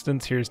unfortunate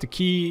accidents. Here's the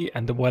key,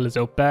 and the well is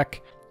out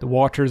back. The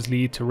waters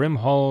lead to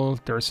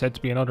Rimhall. There is said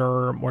to be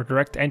another more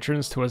direct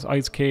entrance to his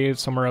ice cave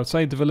somewhere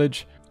outside the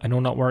village. I know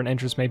not where an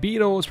entrance may be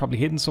though, it's probably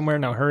hidden somewhere.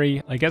 Now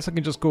hurry. I guess I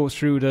can just go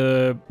through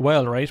the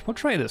well, right? We'll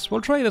try this.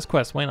 We'll try this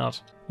quest, why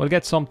not? We'll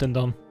get something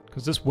done.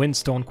 Because this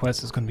windstone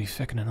quest is going to be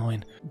fucking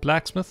annoying.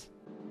 Blacksmith?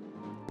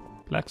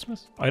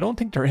 Blacksmith? I don't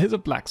think there is a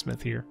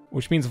blacksmith here.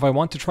 Which means if I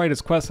want to try this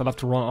quest, I'll have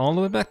to run all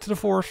the way back to the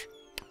fort,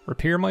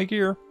 repair my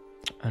gear,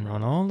 and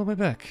run all the way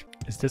back.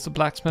 Is this a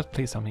blacksmith?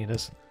 Please tell me it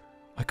is.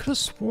 I could have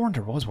sworn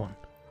there was one.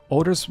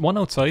 Oh, there's one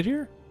outside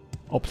here?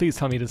 Oh, please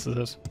tell me this is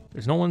it.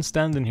 There's no one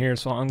standing here,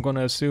 so I'm going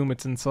to assume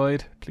it's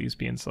inside. Please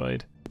be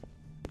inside.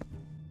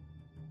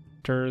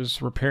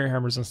 There's repair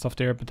hammers and stuff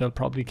there, but they'll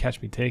probably catch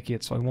me taking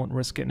it, so I won't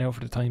risk it now for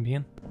the time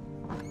being.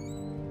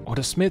 Oh,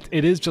 the smith.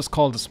 It is just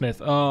called the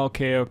smith. Oh,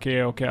 okay.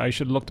 I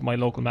should have looked at my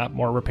local map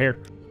more. Repair.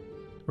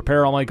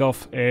 Repair all my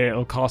guff.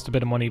 It'll cost a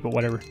bit of money, but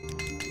whatever.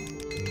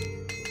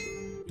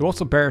 You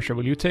also Bearsher.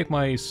 Will you take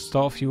my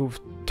stuff? You have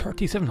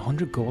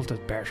 3,700 gold to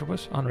Bearsher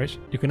with. Alright.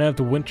 You can have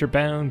the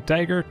Winterbound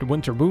dagger, the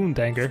Winter Wound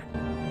dagger.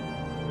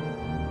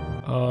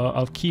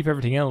 I'll keep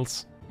everything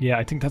else. Yeah,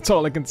 I think that's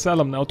all I can sell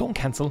them now. Don't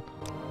cancel.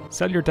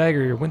 Sell your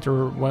dagger, your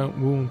Winter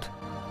Wound.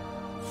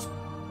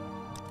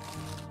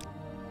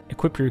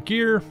 Equip your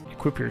gear.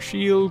 Equip your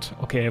shield.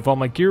 Okay, I have all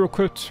my gear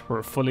equipped.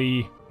 We're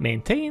fully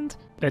maintained.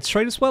 Let's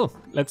try this well.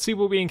 Let's see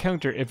what we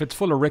encounter. If it's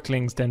full of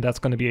Ricklings, then that's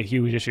going to be a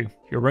huge issue.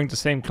 You're wearing the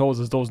same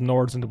clothes as those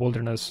Nords in the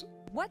wilderness.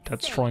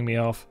 That's throwing me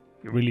off.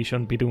 You really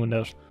shouldn't be doing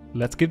that.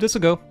 Let's give this a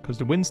go, because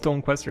the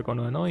Windstone quests are going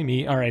to annoy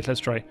me. Alright, let's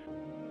try.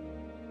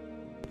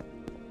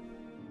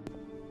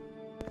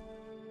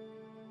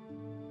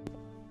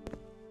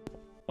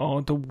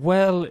 Oh, the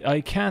well.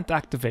 I can't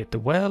activate the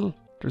well.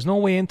 There's no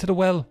way into the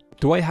well.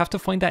 Do I have to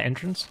find that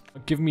entrance?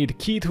 Give me the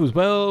key to his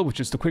well, which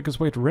is the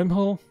quickest way to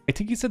Rimhall. I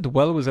think he said the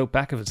well was out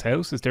back of his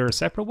house. Is there a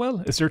separate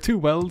well? Is there two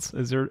wells?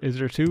 Is there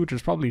two?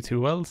 There's probably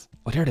two wells.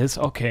 Oh, there it is.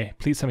 Okay,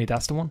 please tell me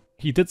that's the one.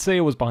 He did say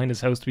it was behind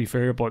his house, to be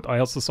fair, but I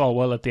also saw a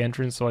well at the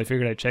entrance, so I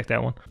figured I'd check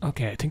that one.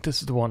 Okay, I think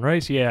this is the one,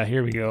 right? Yeah,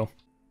 here we go.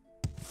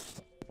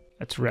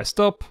 Let's rest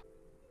up.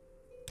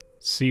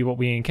 See what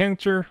we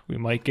encounter. We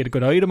might get a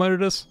good item out of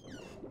this.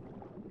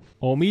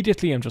 Oh,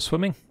 immediately I'm just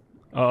swimming.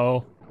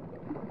 Uh-oh.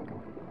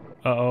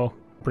 Uh-oh.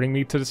 Bring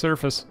me to the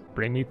surface.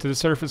 Bring me to the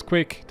surface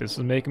quick. This is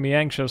making me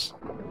anxious.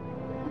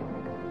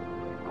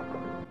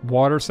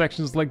 Water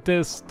sections like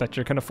this that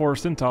you're kind of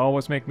forced into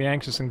always make me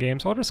anxious in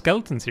games. Oh, there's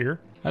skeletons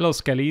here. Hello,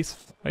 skellies.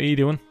 How you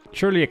doing?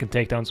 Surely I can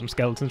take down some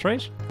skeletons,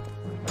 right?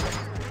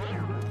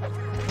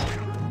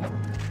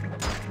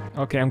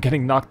 Okay, I'm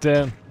getting knocked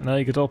down. Now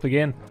you get up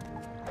again.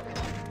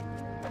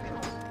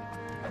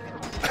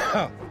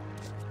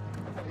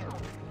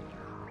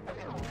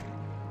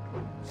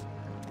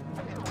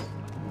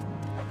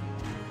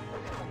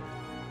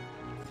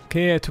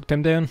 Okay, I took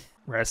them down.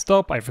 Rest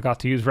up. I forgot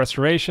to use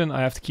restoration.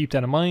 I have to keep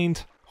that in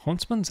mind.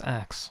 Huntsman's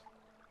axe.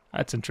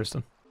 That's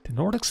interesting. The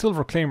Nordic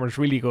silver claimer is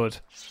really good.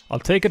 I'll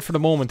take it for the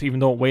moment, even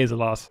though it weighs a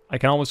lot. I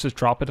can always just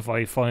drop it if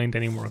I find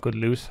any more good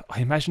loot. I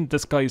imagine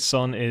this guy's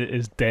son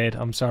is dead.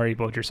 I'm sorry,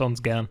 but your son's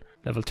gone.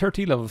 Level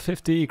 30, level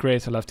 50.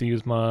 Great, I'll have to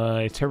use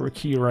my terror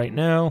key right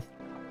now.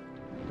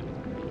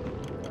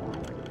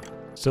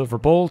 Silver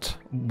bolt.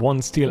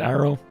 1 steel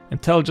arrow.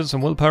 Intelligence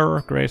and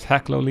willpower. Great.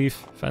 Hacklow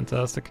leaf.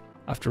 Fantastic.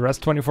 I have to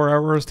rest 24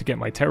 hours to get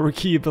my terror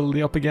key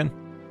ability up again.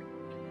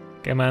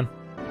 Okay, man.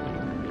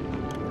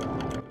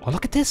 Oh,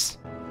 look at this!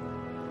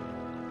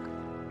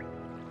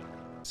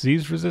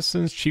 Disease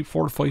resistance, cheap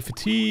fortified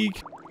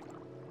fatigue,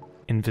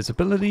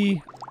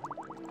 invisibility.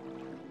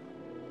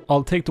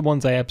 I'll take the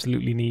ones I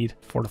absolutely need.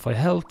 Fortify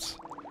health,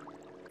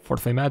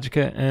 fortify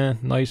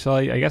magicka, night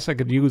eye. I guess I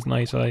could use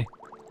night eye.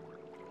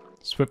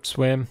 Swift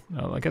swim.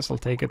 Oh, I guess I'll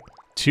take it.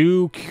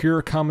 2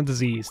 cure common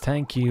disease.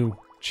 Thank you.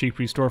 Cheap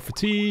restore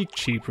fatigue,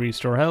 cheap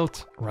restore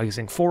health,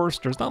 rising force.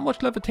 There's not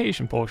much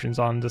levitation potions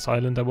on this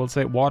island, I will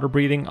say. Water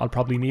breathing, I'll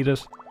probably need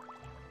it.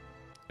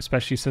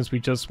 Especially since we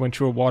just went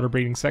through a water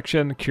breathing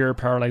section. Cure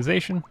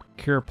paralyzation.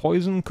 Cure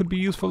poison could be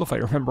useful if I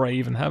remember I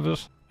even have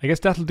it. I guess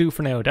that'll do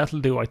for now,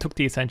 that'll do. I took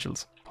the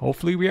essentials.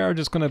 Hopefully we are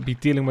just going to be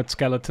dealing with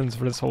skeletons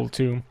for this whole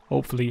tomb.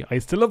 Hopefully. I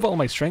still have all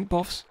my strength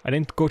buffs. I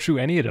didn't go through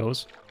any of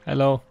those.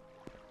 Hello.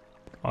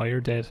 Oh, you're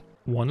dead.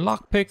 1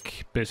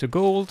 lockpick, bit of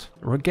gold.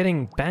 We're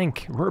getting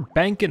bank. We're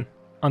banking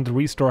on the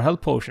restore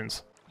health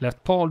potions.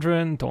 Left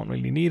pauldron, don't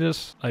really need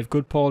it. I have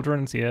good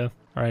pauldrons, yeah.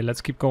 Alright,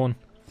 let's keep going.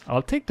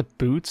 I'll take the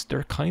boots.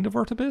 They're kind of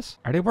worth a bit.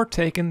 Are they worth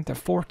taking? They're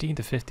 14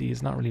 to 50.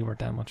 It's not really worth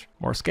that much.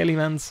 More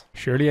skellymans.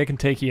 Surely I can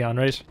take you on,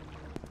 right?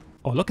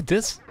 Oh, look at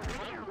this.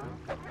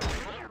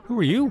 Who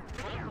are you?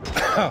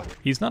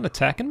 He's not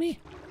attacking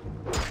me?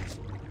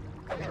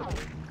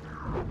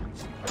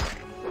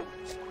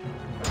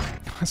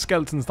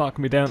 Skeleton's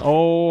knocking me down.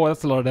 Oh,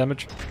 that's a lot of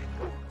damage.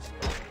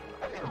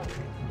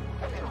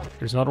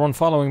 There's another one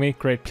following me.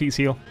 Great, please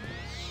heal.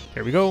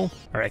 Here we go.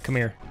 Alright, come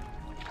here.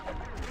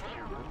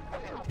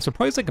 I'm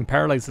surprised I can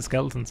paralyze the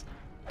skeletons.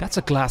 That's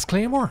a glass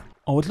claymore.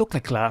 Oh, it looked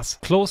like glass.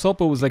 Close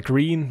up, it was like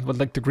green, with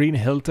like the green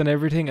hilt and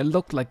everything. It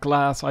looked like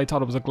glass. I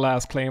thought it was a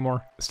glass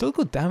claymore. Still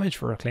good damage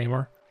for a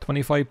claymore.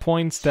 25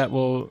 points, that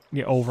will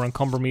over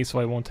encumber me, so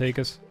I won't take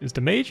it. Is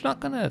the mage not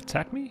gonna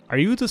attack me? Are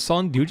you the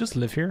son? Do you just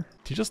live here?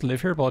 Do you just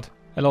live here, bud?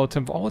 Hello,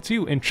 Tim. Oh, it's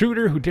you.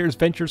 Intruder who dares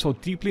venture so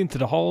deeply into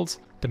the halls.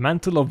 The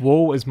mantle of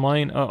woe is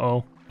mine.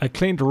 Uh-oh. I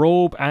claim the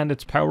robe and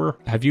its power.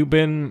 Have you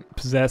been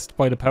possessed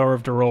by the power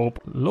of the robe?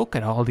 Look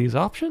at all these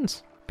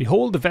options.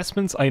 Behold the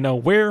vestments I now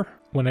wear.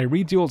 When I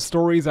read the old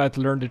stories, I had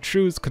to learn the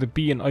truths. Could it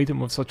be an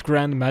item of such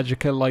grand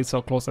magical light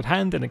so close at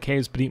hand in the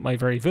caves beneath my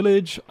very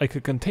village? I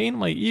could contain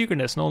my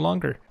eagerness no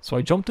longer, so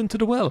I jumped into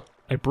the well.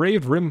 I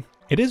braved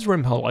It is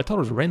Rimhull. I thought it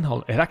was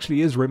Rinhull. It actually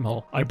is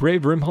Rimhull. I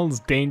braved Rimhull's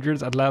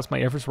dangers. At last my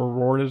efforts were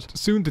rewarded.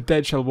 Soon the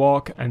dead shall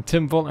walk, and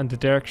Timval and the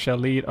dark shall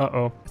lead.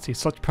 Uh-oh. See,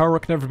 such power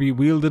can never be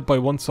wielded by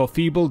one so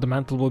feeble. The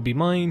mantle will be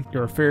mine.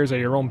 Your affairs are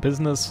your own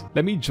business.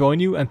 Let me join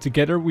you, and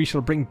together we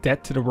shall bring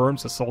death to the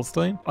worms of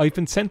Solstheim. I've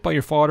been sent by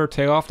your father.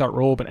 Take off that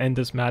robe and end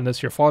this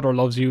madness. Your father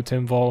loves you,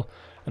 Timval,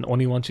 and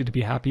only wants you to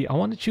be happy. I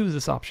want to choose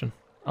this option.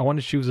 I want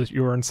to choose it.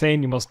 You are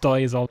insane. You must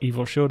die as all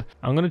evil should.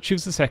 I'm going to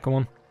choose the second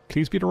one.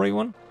 Please be the right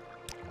one.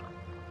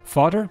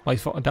 Father,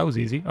 that was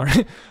easy.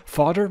 Alright.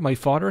 Father, my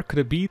father, could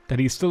it be that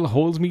he still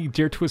holds me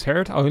dear to his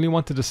heart? I only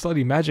wanted to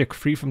study magic,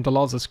 free from the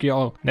laws of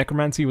Skall.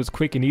 Necromancy was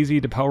quick and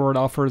easy. The power it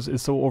offers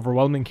is so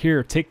overwhelming.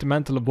 Here, take the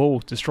mantle of woe.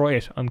 Destroy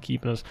it. I'm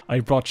keeping it. I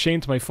brought shame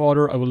to my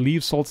father. I will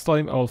leave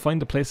Solstheim. I will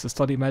find a place to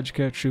study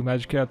Magicka, true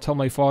Magicka. Tell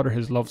my father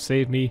his love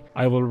saved me.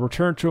 I will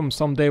return to him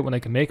someday when I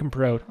can make him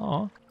proud. Aw,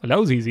 well, that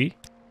was easy.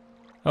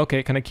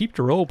 Okay, can I keep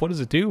the robe? What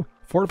does it do?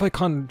 Fortify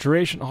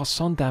conjuration. Oh,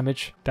 sun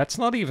damage. That's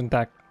not even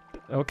that...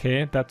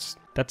 Okay, that's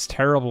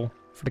terrible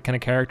for the kind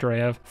of character I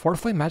have.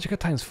 Fortify Magicka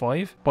times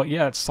 5? But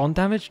yeah, it's sun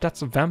damage?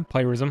 That's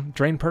vampirism.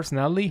 Drain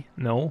personality?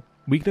 No.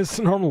 Weakness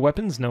to normal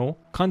weapons? No.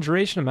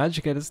 Conjuration of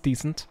Magicka is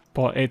decent,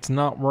 but it's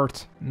not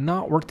worth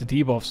the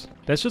debuffs.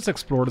 Let's just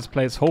explore this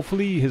place.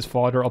 Hopefully his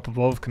father up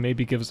above can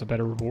maybe give us a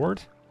better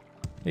reward.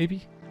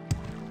 Maybe.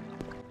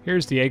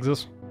 Here's the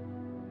exit.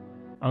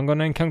 I'm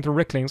gonna encounter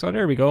Ricklings. Oh,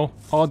 there we go.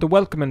 Oh, the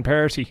welcoming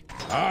party.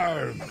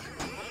 Arg!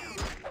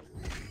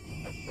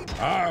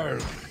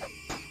 Arg!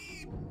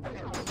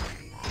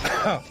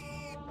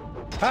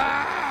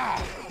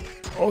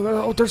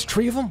 Oh, there's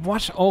 3 of them?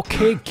 What?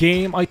 Okay,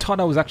 game. I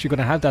thought I was actually going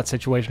to have that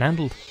situation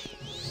handled.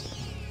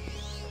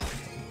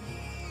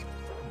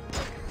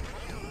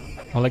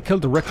 Well, I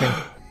killed the Rickling.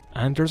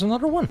 And there's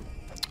another one.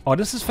 Oh,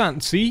 this is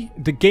fancy.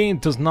 The game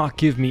does not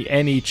give me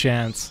any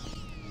chance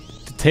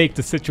to take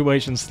the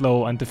situation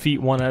slow and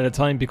defeat one at a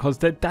time, because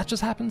that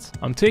just happens.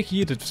 I'm taking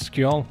you to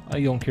Skall.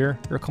 I don't care.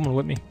 You're coming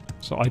with me.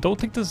 So I don't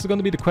think this is going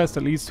to be the quest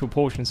that leads to a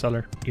potion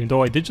seller. Even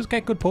though I did just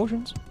get good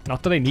potions.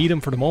 Not that I need them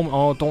for the moment.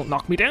 Oh, don't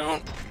knock me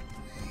down.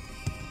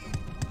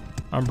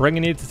 I'm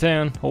bringing you to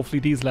town. Hopefully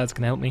these lads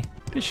can help me.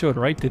 They should,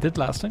 right? They did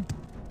last time.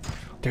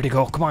 There they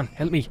go. Come on,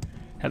 help me.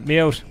 Help me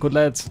out. Good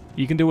lads.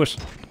 You can do it.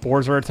 The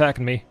boars are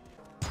attacking me.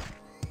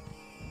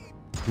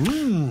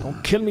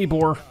 Don't kill me,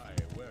 boar.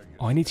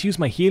 Oh, I need to use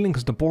my healing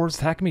because the boar's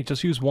attacking me.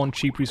 Just use one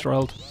cheap restore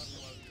health.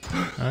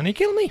 And he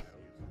killed me.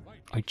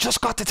 I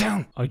just got to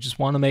town. I just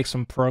want to make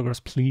some progress,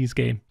 please,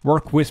 game.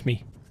 Work with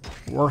me.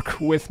 Work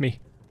with me.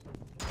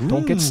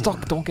 Don't get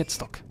stuck. Don't get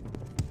stuck.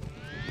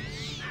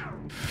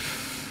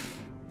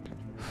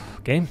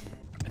 Game.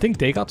 I think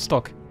they got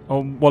stuck.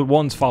 Oh, well,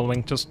 one's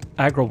following. Just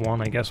aggro one,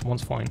 I guess.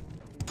 One's fine.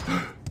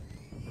 I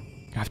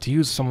have to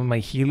use some of my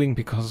healing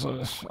because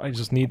I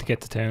just need to get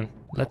to town.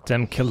 Let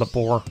them kill the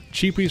boar.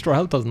 Cheap restore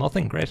health does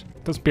nothing. Great.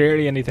 Does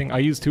barely anything. I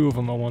used 2 of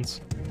them at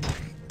once.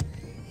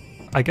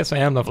 I guess I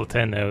am level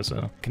 10 now,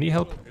 so... Can you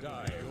help?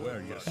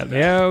 Help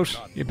me out,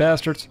 you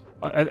bastards.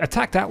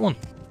 Attack that one.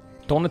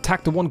 Don't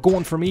attack the one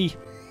going for me.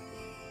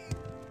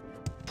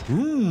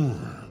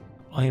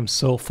 I am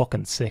so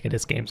fucking sick of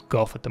this game's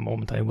guff at the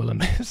moment, I will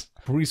admit.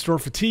 Restore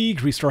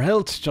fatigue, restore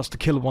health, just to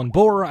kill one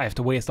boar. I have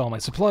to waste all my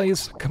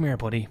supplies. Come here,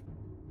 buddy.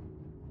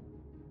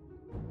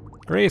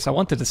 Grace, I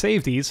wanted to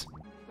save these.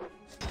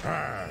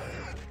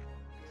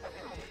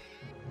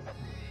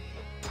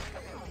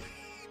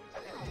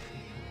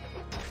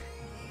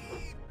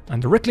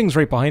 And the Rickling's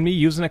right behind me.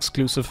 Use an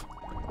exclusive.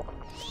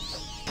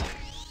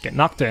 Get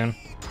knocked down.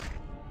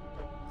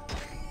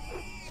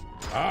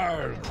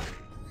 Arg!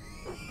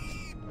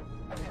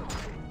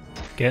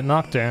 Get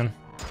knocked down.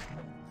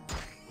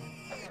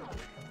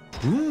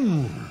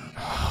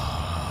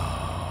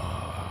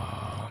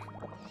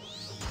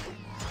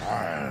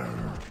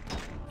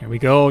 Here we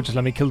go. Just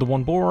let me kill the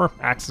one boar.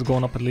 Axe is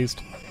going up at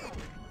least.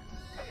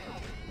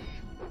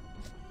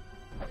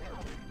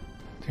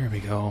 There we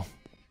go.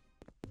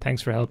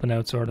 Thanks for helping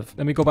out, sort of.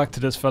 Let me go back to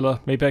this fella.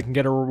 Maybe I can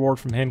get a reward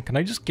from him. Can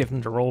I just give him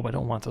the robe? I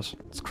don't want it.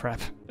 It's crap.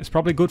 It's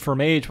probably good for a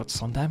mage. What,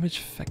 sun damage?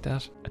 Fuck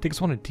that. I think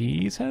it's one of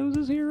these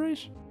houses here, right?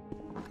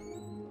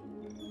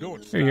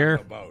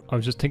 Here. I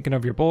was just thinking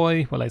of your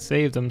boy. Well, I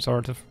saved him,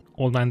 sort of.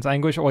 Old man's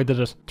anguish. Oh, I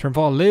did it.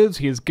 Turnval lives.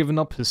 He has given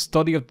up his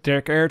study of the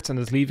dark arts and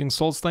is leaving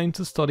Solstheim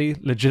to study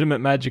legitimate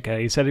magicka.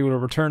 He said he will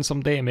return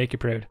someday and make you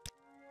proud.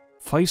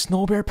 5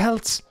 snow bear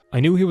pelts. I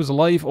knew he was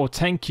alive. Oh,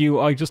 thank you.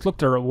 I just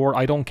looked at the reward.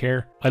 I don't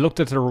care. I looked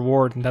at the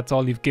reward and that's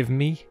all you've given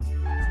me.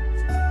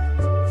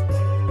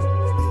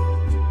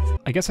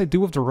 I guess I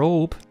do have the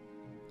robe.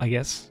 I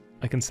guess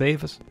I can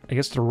save it. I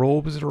guess the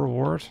robe is the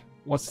reward.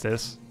 What's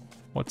this?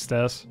 What's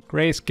this?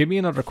 Grace, give me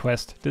another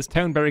quest. This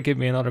town better give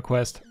me another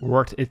quest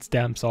worth its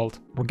damn salt.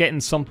 We're getting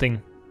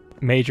something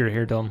major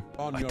here done.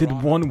 I did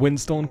one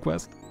Windstone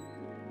quest.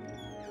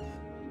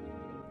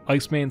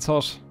 Icemane's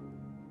hut.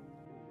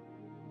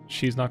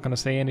 She's not gonna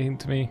say anything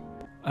to me.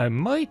 I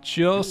might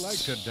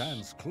just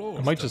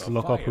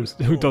look up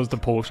who does the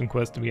potion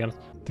quest, to be honest.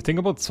 The thing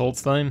about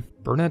Solstheim,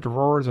 Bernard the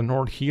Roarer is a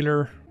Nord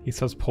healer. He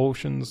sells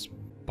potions.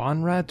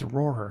 Bonrad the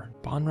Roarer.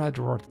 Bonrad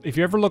the Roarer. If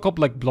you ever look up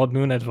like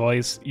Bloodmoon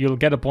advice, you'll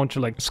get a bunch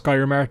of like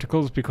Skyrim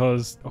articles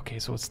because... Okay,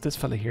 so it's this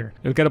fella here.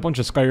 You'll get a bunch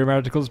of Skyrim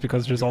articles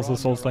because there's also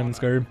Solstheim in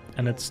Skyrim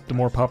and it's the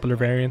more popular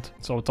variant.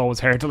 So it's always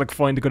hard to like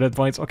find the good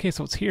advice. Okay,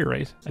 so it's here,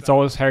 right? It's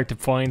always hard to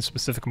find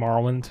specific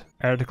Morrowind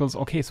articles.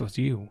 Okay, so it's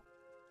you.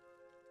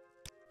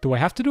 Do I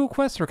have to do a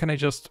quest or can I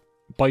just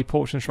buy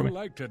potions from it?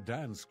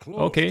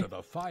 Okay.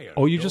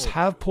 Oh, you just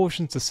have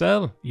potions to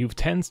sell. You've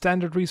 10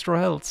 standard restore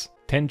healths,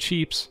 10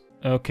 cheaps.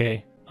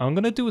 Okay. I'm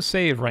gonna do a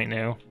save right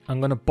now. I'm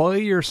gonna buy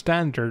your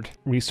standard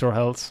restore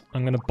healths.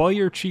 I'm gonna buy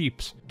your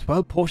cheaps.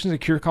 12 potions of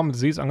cure common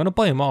disease. I'm gonna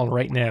buy them all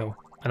right now.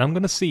 And I'm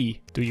gonna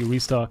see, do you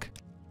restock?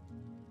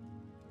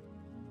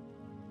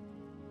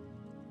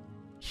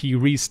 He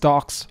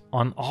restocks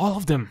on all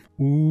of them.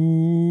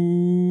 Ooh,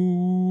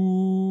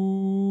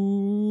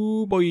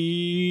 boy.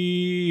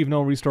 You've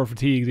no restore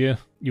fatigue, do you?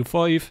 You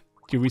 5.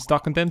 Do you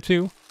restock on them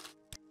too?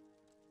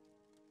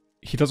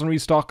 He doesn't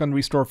restock on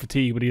restore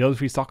fatigue, but he does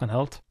restock on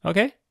health.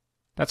 Okay,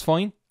 that's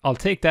fine. I'll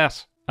take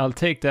that. I'll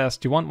take that.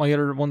 Do you want my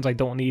other ones I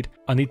don't need?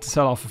 I need to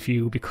sell off a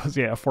few because,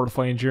 yeah,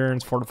 Fortify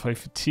Endurance, Fortify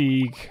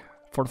Fatigue,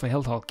 Fortify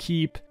Health I'll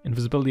keep,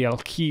 Invisibility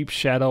I'll keep,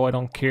 Shadow I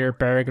don't care,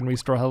 Barrack and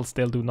Restore Health,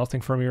 they'll do nothing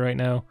for me right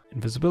now.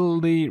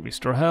 Invisibility,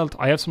 Restore Health,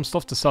 I have some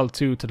stuff to sell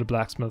too to the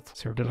Blacksmith.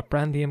 Cyrodiilic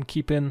Brandy I'm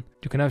keeping.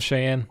 You can have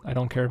Cheyenne, I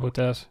don't care about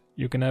that.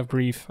 You can have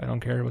Grief, I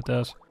don't care about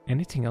that.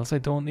 Anything else I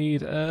don't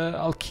need?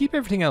 I'll keep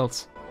everything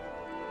else.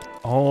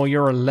 Oh,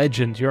 you're a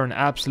legend. You're an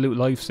absolute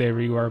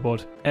lifesaver, you are,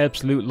 bud.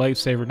 Absolute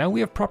lifesaver. Now we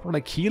have proper,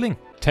 like, healing.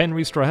 10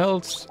 restore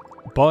healths.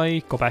 Buy,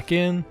 go back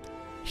in.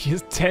 He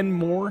has 10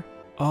 more.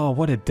 Oh,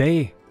 what a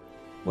day.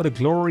 What a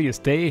glorious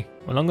day.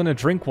 Well, I'm going to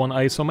drink one.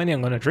 I have so many, I'm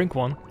going to drink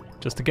one.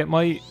 Just to get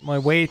my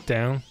weight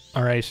down.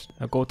 Alright,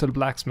 I'll go to the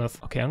blacksmith.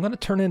 Okay, I'm going to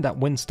turn in that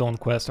Windstone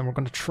quest, and we're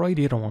going to try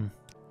the other one.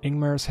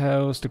 Ingmar's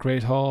house, the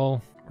Great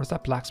Hall. Where's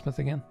that blacksmith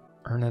again?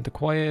 Erna the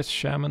Quiet,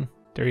 Shaman.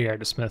 There you are,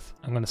 the smith.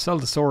 I'm going to sell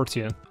the sword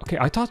to you. Okay,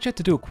 I thought you had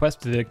to do a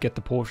quest to get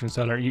the potion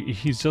seller.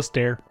 He's just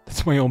there.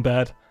 That's my own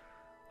bad.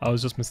 I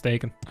was just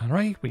mistaken.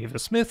 Alright, we have a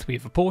smith, we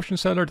have a potion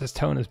seller. This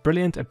town is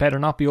brilliant. It better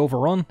not be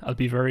overrun. I'll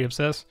be very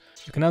upset.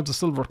 You can have the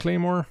silver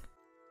claymore.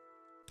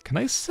 Can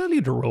I sell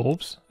you the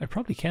robes? I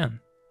probably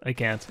can. I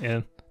can't,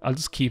 yeah. I'll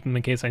just keep them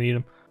in case I need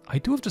them. I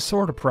do have the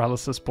sword of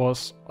paralysis,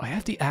 but I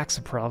have the axe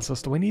of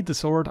paralysis. Do I need the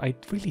sword? I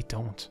really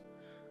don't.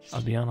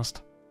 I'll be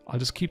honest. I'll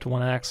just keep the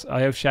one axe.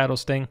 I have Shadow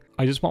Sting.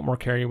 I just want more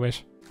carry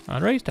weight.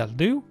 Alright, that'll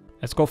do.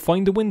 Let's go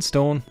find the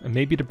Windstone and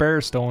maybe the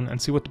Bearstone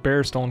and see what the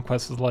Bearstone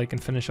quest is like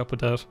and finish up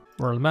with that.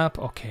 World map.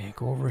 Okay,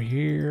 go over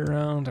here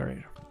around.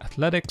 Alright.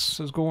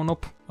 Athletics is going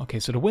up. Okay,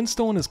 so the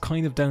Windstone is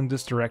kind of down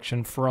this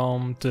direction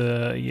from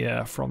the,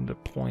 yeah, from the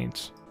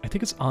point. I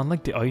think it's on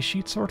like the ice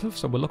sheet sort of,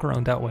 so we'll look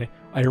around that way.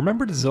 I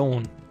remember the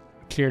zone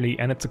clearly,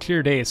 and it's a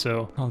clear day,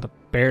 so all the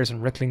bears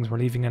and ricklings were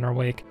leaving in our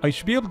wake. I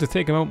should be able to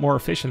take them out more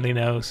efficiently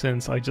now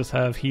since I just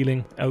have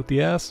healing out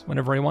the ass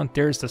whenever I want.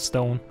 There's the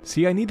stone.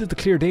 See, I needed the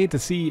clear day to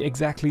see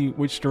exactly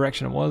which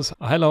direction it was.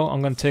 Hello, I'm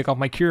going to take off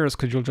my cures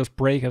because you'll just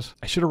break it.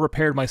 I should have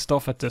repaired my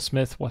stuff at the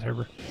smith,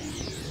 whatever.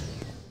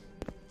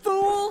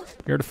 Fool!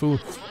 You're the fool.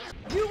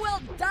 You will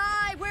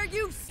die where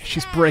you stand.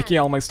 She's breaking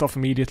all my stuff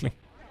immediately.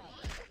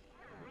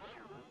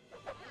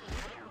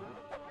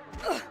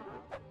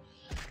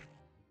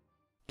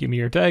 Give me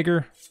your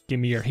dagger, give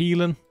me your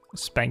healing,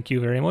 spank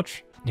you very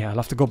much. Yeah, I'll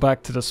have to go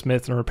back to the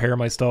smith and repair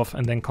my stuff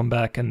and then come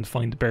back and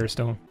find the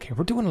bearstone. Okay,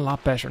 we're doing a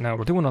lot better now,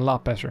 we're doing a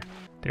lot better.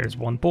 There's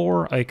one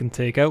boar, I can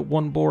take out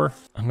one boar.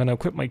 I'm gonna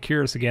equip my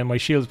cures again, my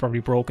shield's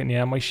probably broken.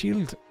 Yeah, my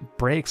shield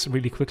breaks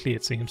really quickly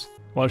it seems.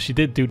 Well, she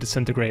did do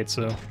disintegrate,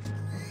 so...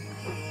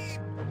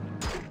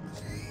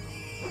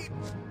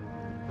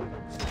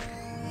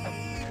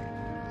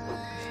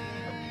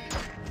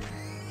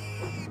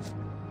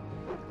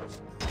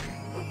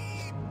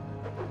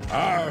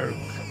 Arg!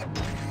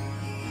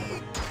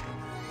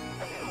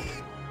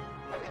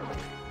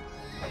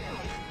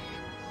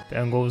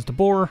 Down goes the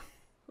boar.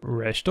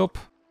 Rest up.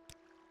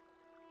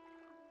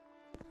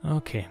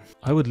 Okay.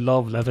 I would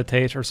love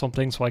levitate or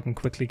something so I can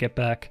quickly get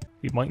back.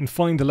 We mightn't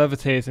find the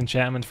levitate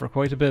enchantment for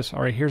quite a bit.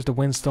 Alright, here's the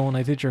Windstone.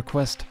 I did your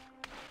quest.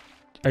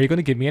 Are you going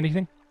to give me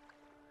anything?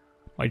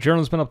 My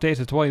journal's been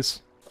updated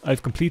twice.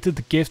 I've completed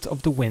the gift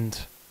of the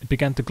wind. It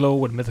began to glow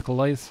with mythical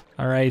light.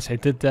 Alright, I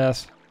did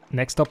that.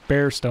 Next up,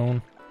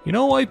 Bearstone. You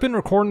know, I've been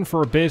recording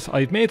for a bit.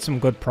 I've made some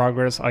good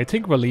progress. I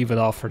think we'll leave it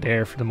off for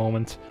there for the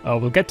moment.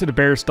 We'll get to the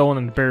Bear Stone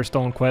and the Bear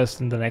Stone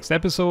quest in the next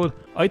episode.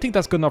 I think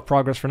that's good enough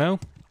progress for now.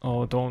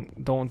 Oh,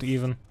 don't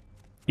even.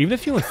 Even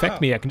if you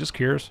infect me, I can just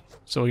cure it.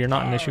 So you're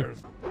not an issue.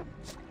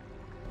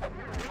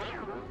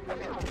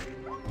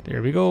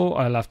 There we go.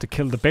 I'll have to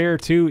kill the bear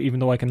too, even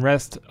though I can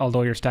rest.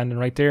 Although you're standing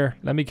right there.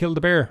 Let me kill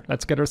the bear.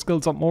 Let's get our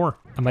skills up more.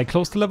 Am I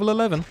close to level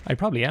 11? I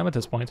probably am at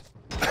this point.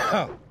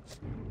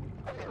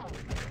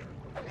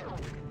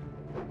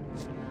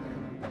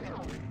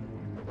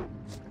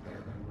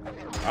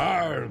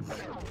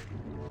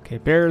 Okay,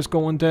 bear's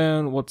going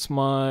down. What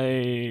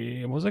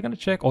was I gonna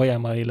check? Oh yeah,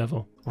 my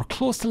level. We're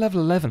close to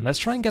level 11. Let's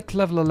try and get to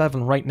level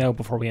 11 right now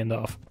before we end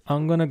off.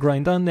 I'm gonna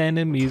grind on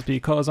enemies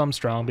because I'm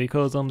strong,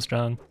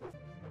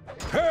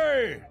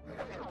 Hey!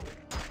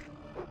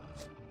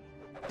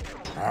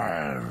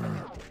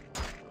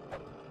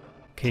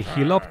 Okay,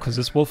 heal up, because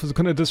this wolf is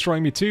gonna destroy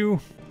me too.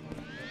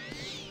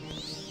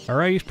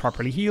 Alright,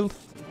 properly healed.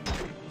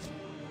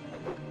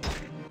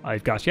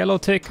 I've got yellow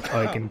tick,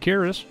 I can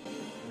cure it.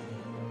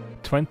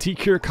 20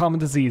 cure common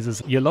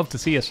diseases. You love to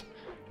see it.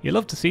 You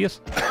love to see it.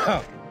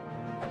 I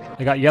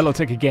got yellow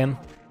tick again.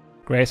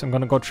 Great, I'm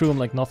gonna go through them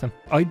like nothing.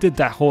 I did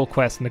that whole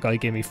quest and the guy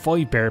gave me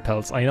 5 bear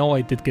pelts. I know I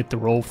did get the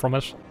robe from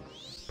it,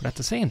 but at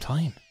the same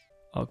time.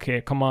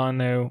 Okay, come on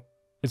now.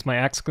 Is my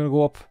axe gonna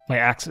go up? My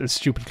axe is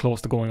stupid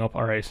close to going up.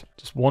 Alright,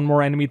 just one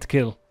more enemy to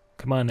kill.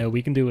 Come on now,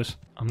 we can do it.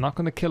 I'm not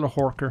gonna kill a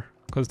Horker,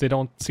 because they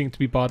don't seem to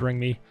be bothering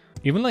me.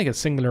 Even like a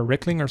singular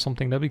Rickling or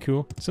something, that'd be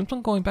cool. Since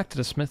I'm going back to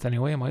the smith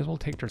anyway, I might as well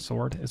take their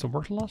sword. Is it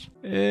worth a lot?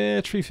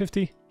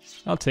 350.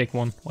 I'll take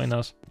one. Why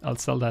not? I'll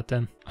sell that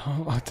then.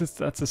 Oh,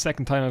 that's the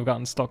second time I've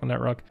gotten stuck on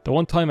that rock. The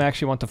one time I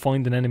actually want to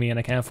find an enemy and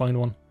I can't find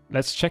one.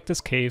 Let's check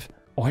this cave.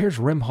 Oh, here's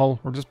Rimhull.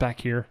 We're just back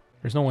here.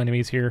 There's no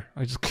enemies here.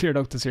 I just cleared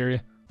out this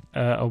area.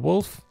 A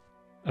wolf.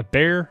 A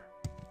bear.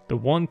 The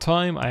one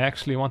time I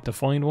actually want to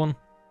find one.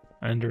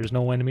 And there's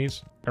no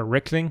enemies. A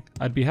Rickling.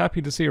 I'd be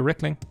happy to see a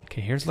Rickling.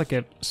 Okay, here's like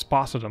a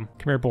spot of them.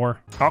 Come here,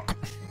 boar. Oh.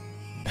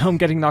 Now I'm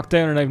getting knocked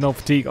down and I have no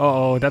fatigue.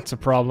 Uh-oh, that's a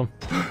problem.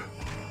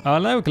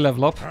 Now we can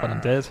level up, but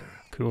I'm dead.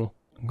 Cool.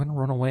 I'm gonna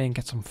run away and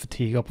get some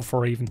fatigue up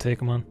before I even take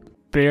them on.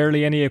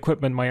 Barely any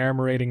equipment. My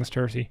armor rating is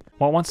 30.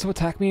 What wants to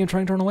attack me and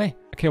trying to run away?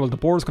 Okay, well the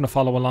boar's gonna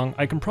follow along.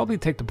 I can probably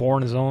take the boar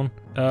on his own.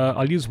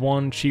 I'll use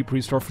one cheap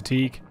restore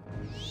fatigue.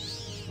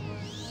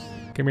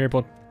 Come here,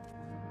 bud.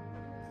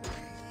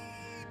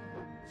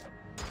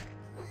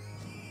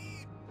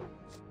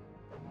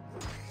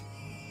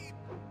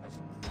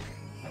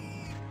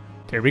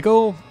 There we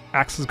go.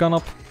 Axe has gone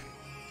up.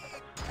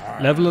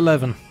 Level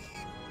 11.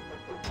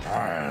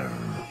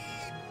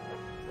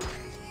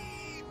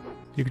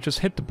 You could just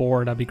hit the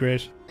board, that'd be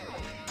great.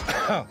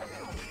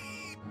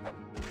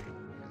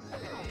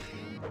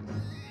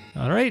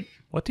 Alright,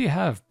 what do you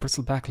have?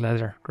 Bristleback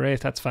leather. Great,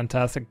 that's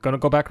fantastic. Gonna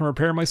go back and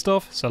repair my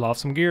stuff. Sell off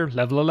some gear.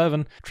 Level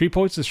 11. 3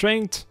 points of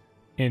strength.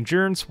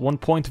 Endurance. 1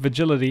 point of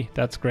agility.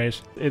 That's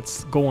great.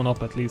 It's going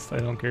up at least, I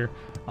don't care.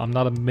 I'm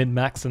not a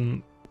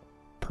mid-maxing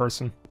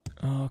person.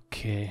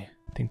 Okay,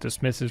 I think the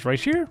smith is right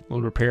here. We'll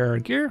repair our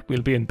gear.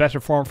 We'll be in better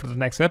form for the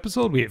next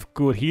episode. We have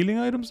good healing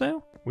items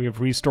now. We have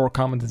restore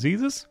common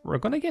diseases. We're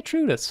gonna get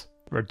through this.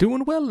 We're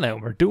doing well now.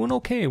 We're doing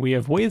okay. We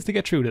have ways to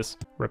get through this.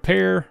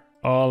 Repair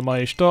all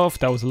my stuff.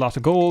 That was a lot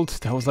of gold.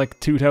 That was like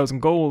 2,000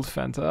 gold.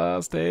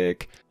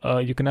 Fantastic.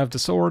 You can have the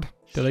sword.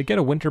 Did I get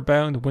a winter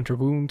bound, winter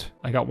wound?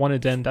 I got one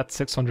of them. That's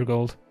 600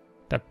 gold.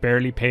 That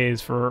barely pays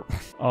for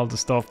all the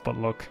stuff, but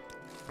look.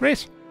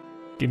 Great.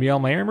 Give me all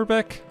my armor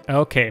back.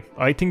 Okay,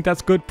 I think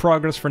that's good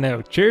progress for now.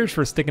 Cheers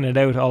for sticking it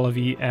out, all of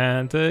you.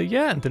 And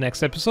yeah, in the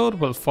next episode,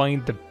 we'll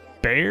find the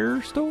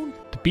bear stone?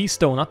 The beast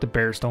stone, not the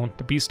bear stone.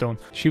 The beast stone.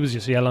 She was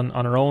just yelling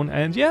on her own.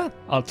 And yeah,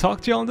 I'll talk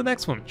to you all in the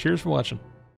next one. Cheers for watching.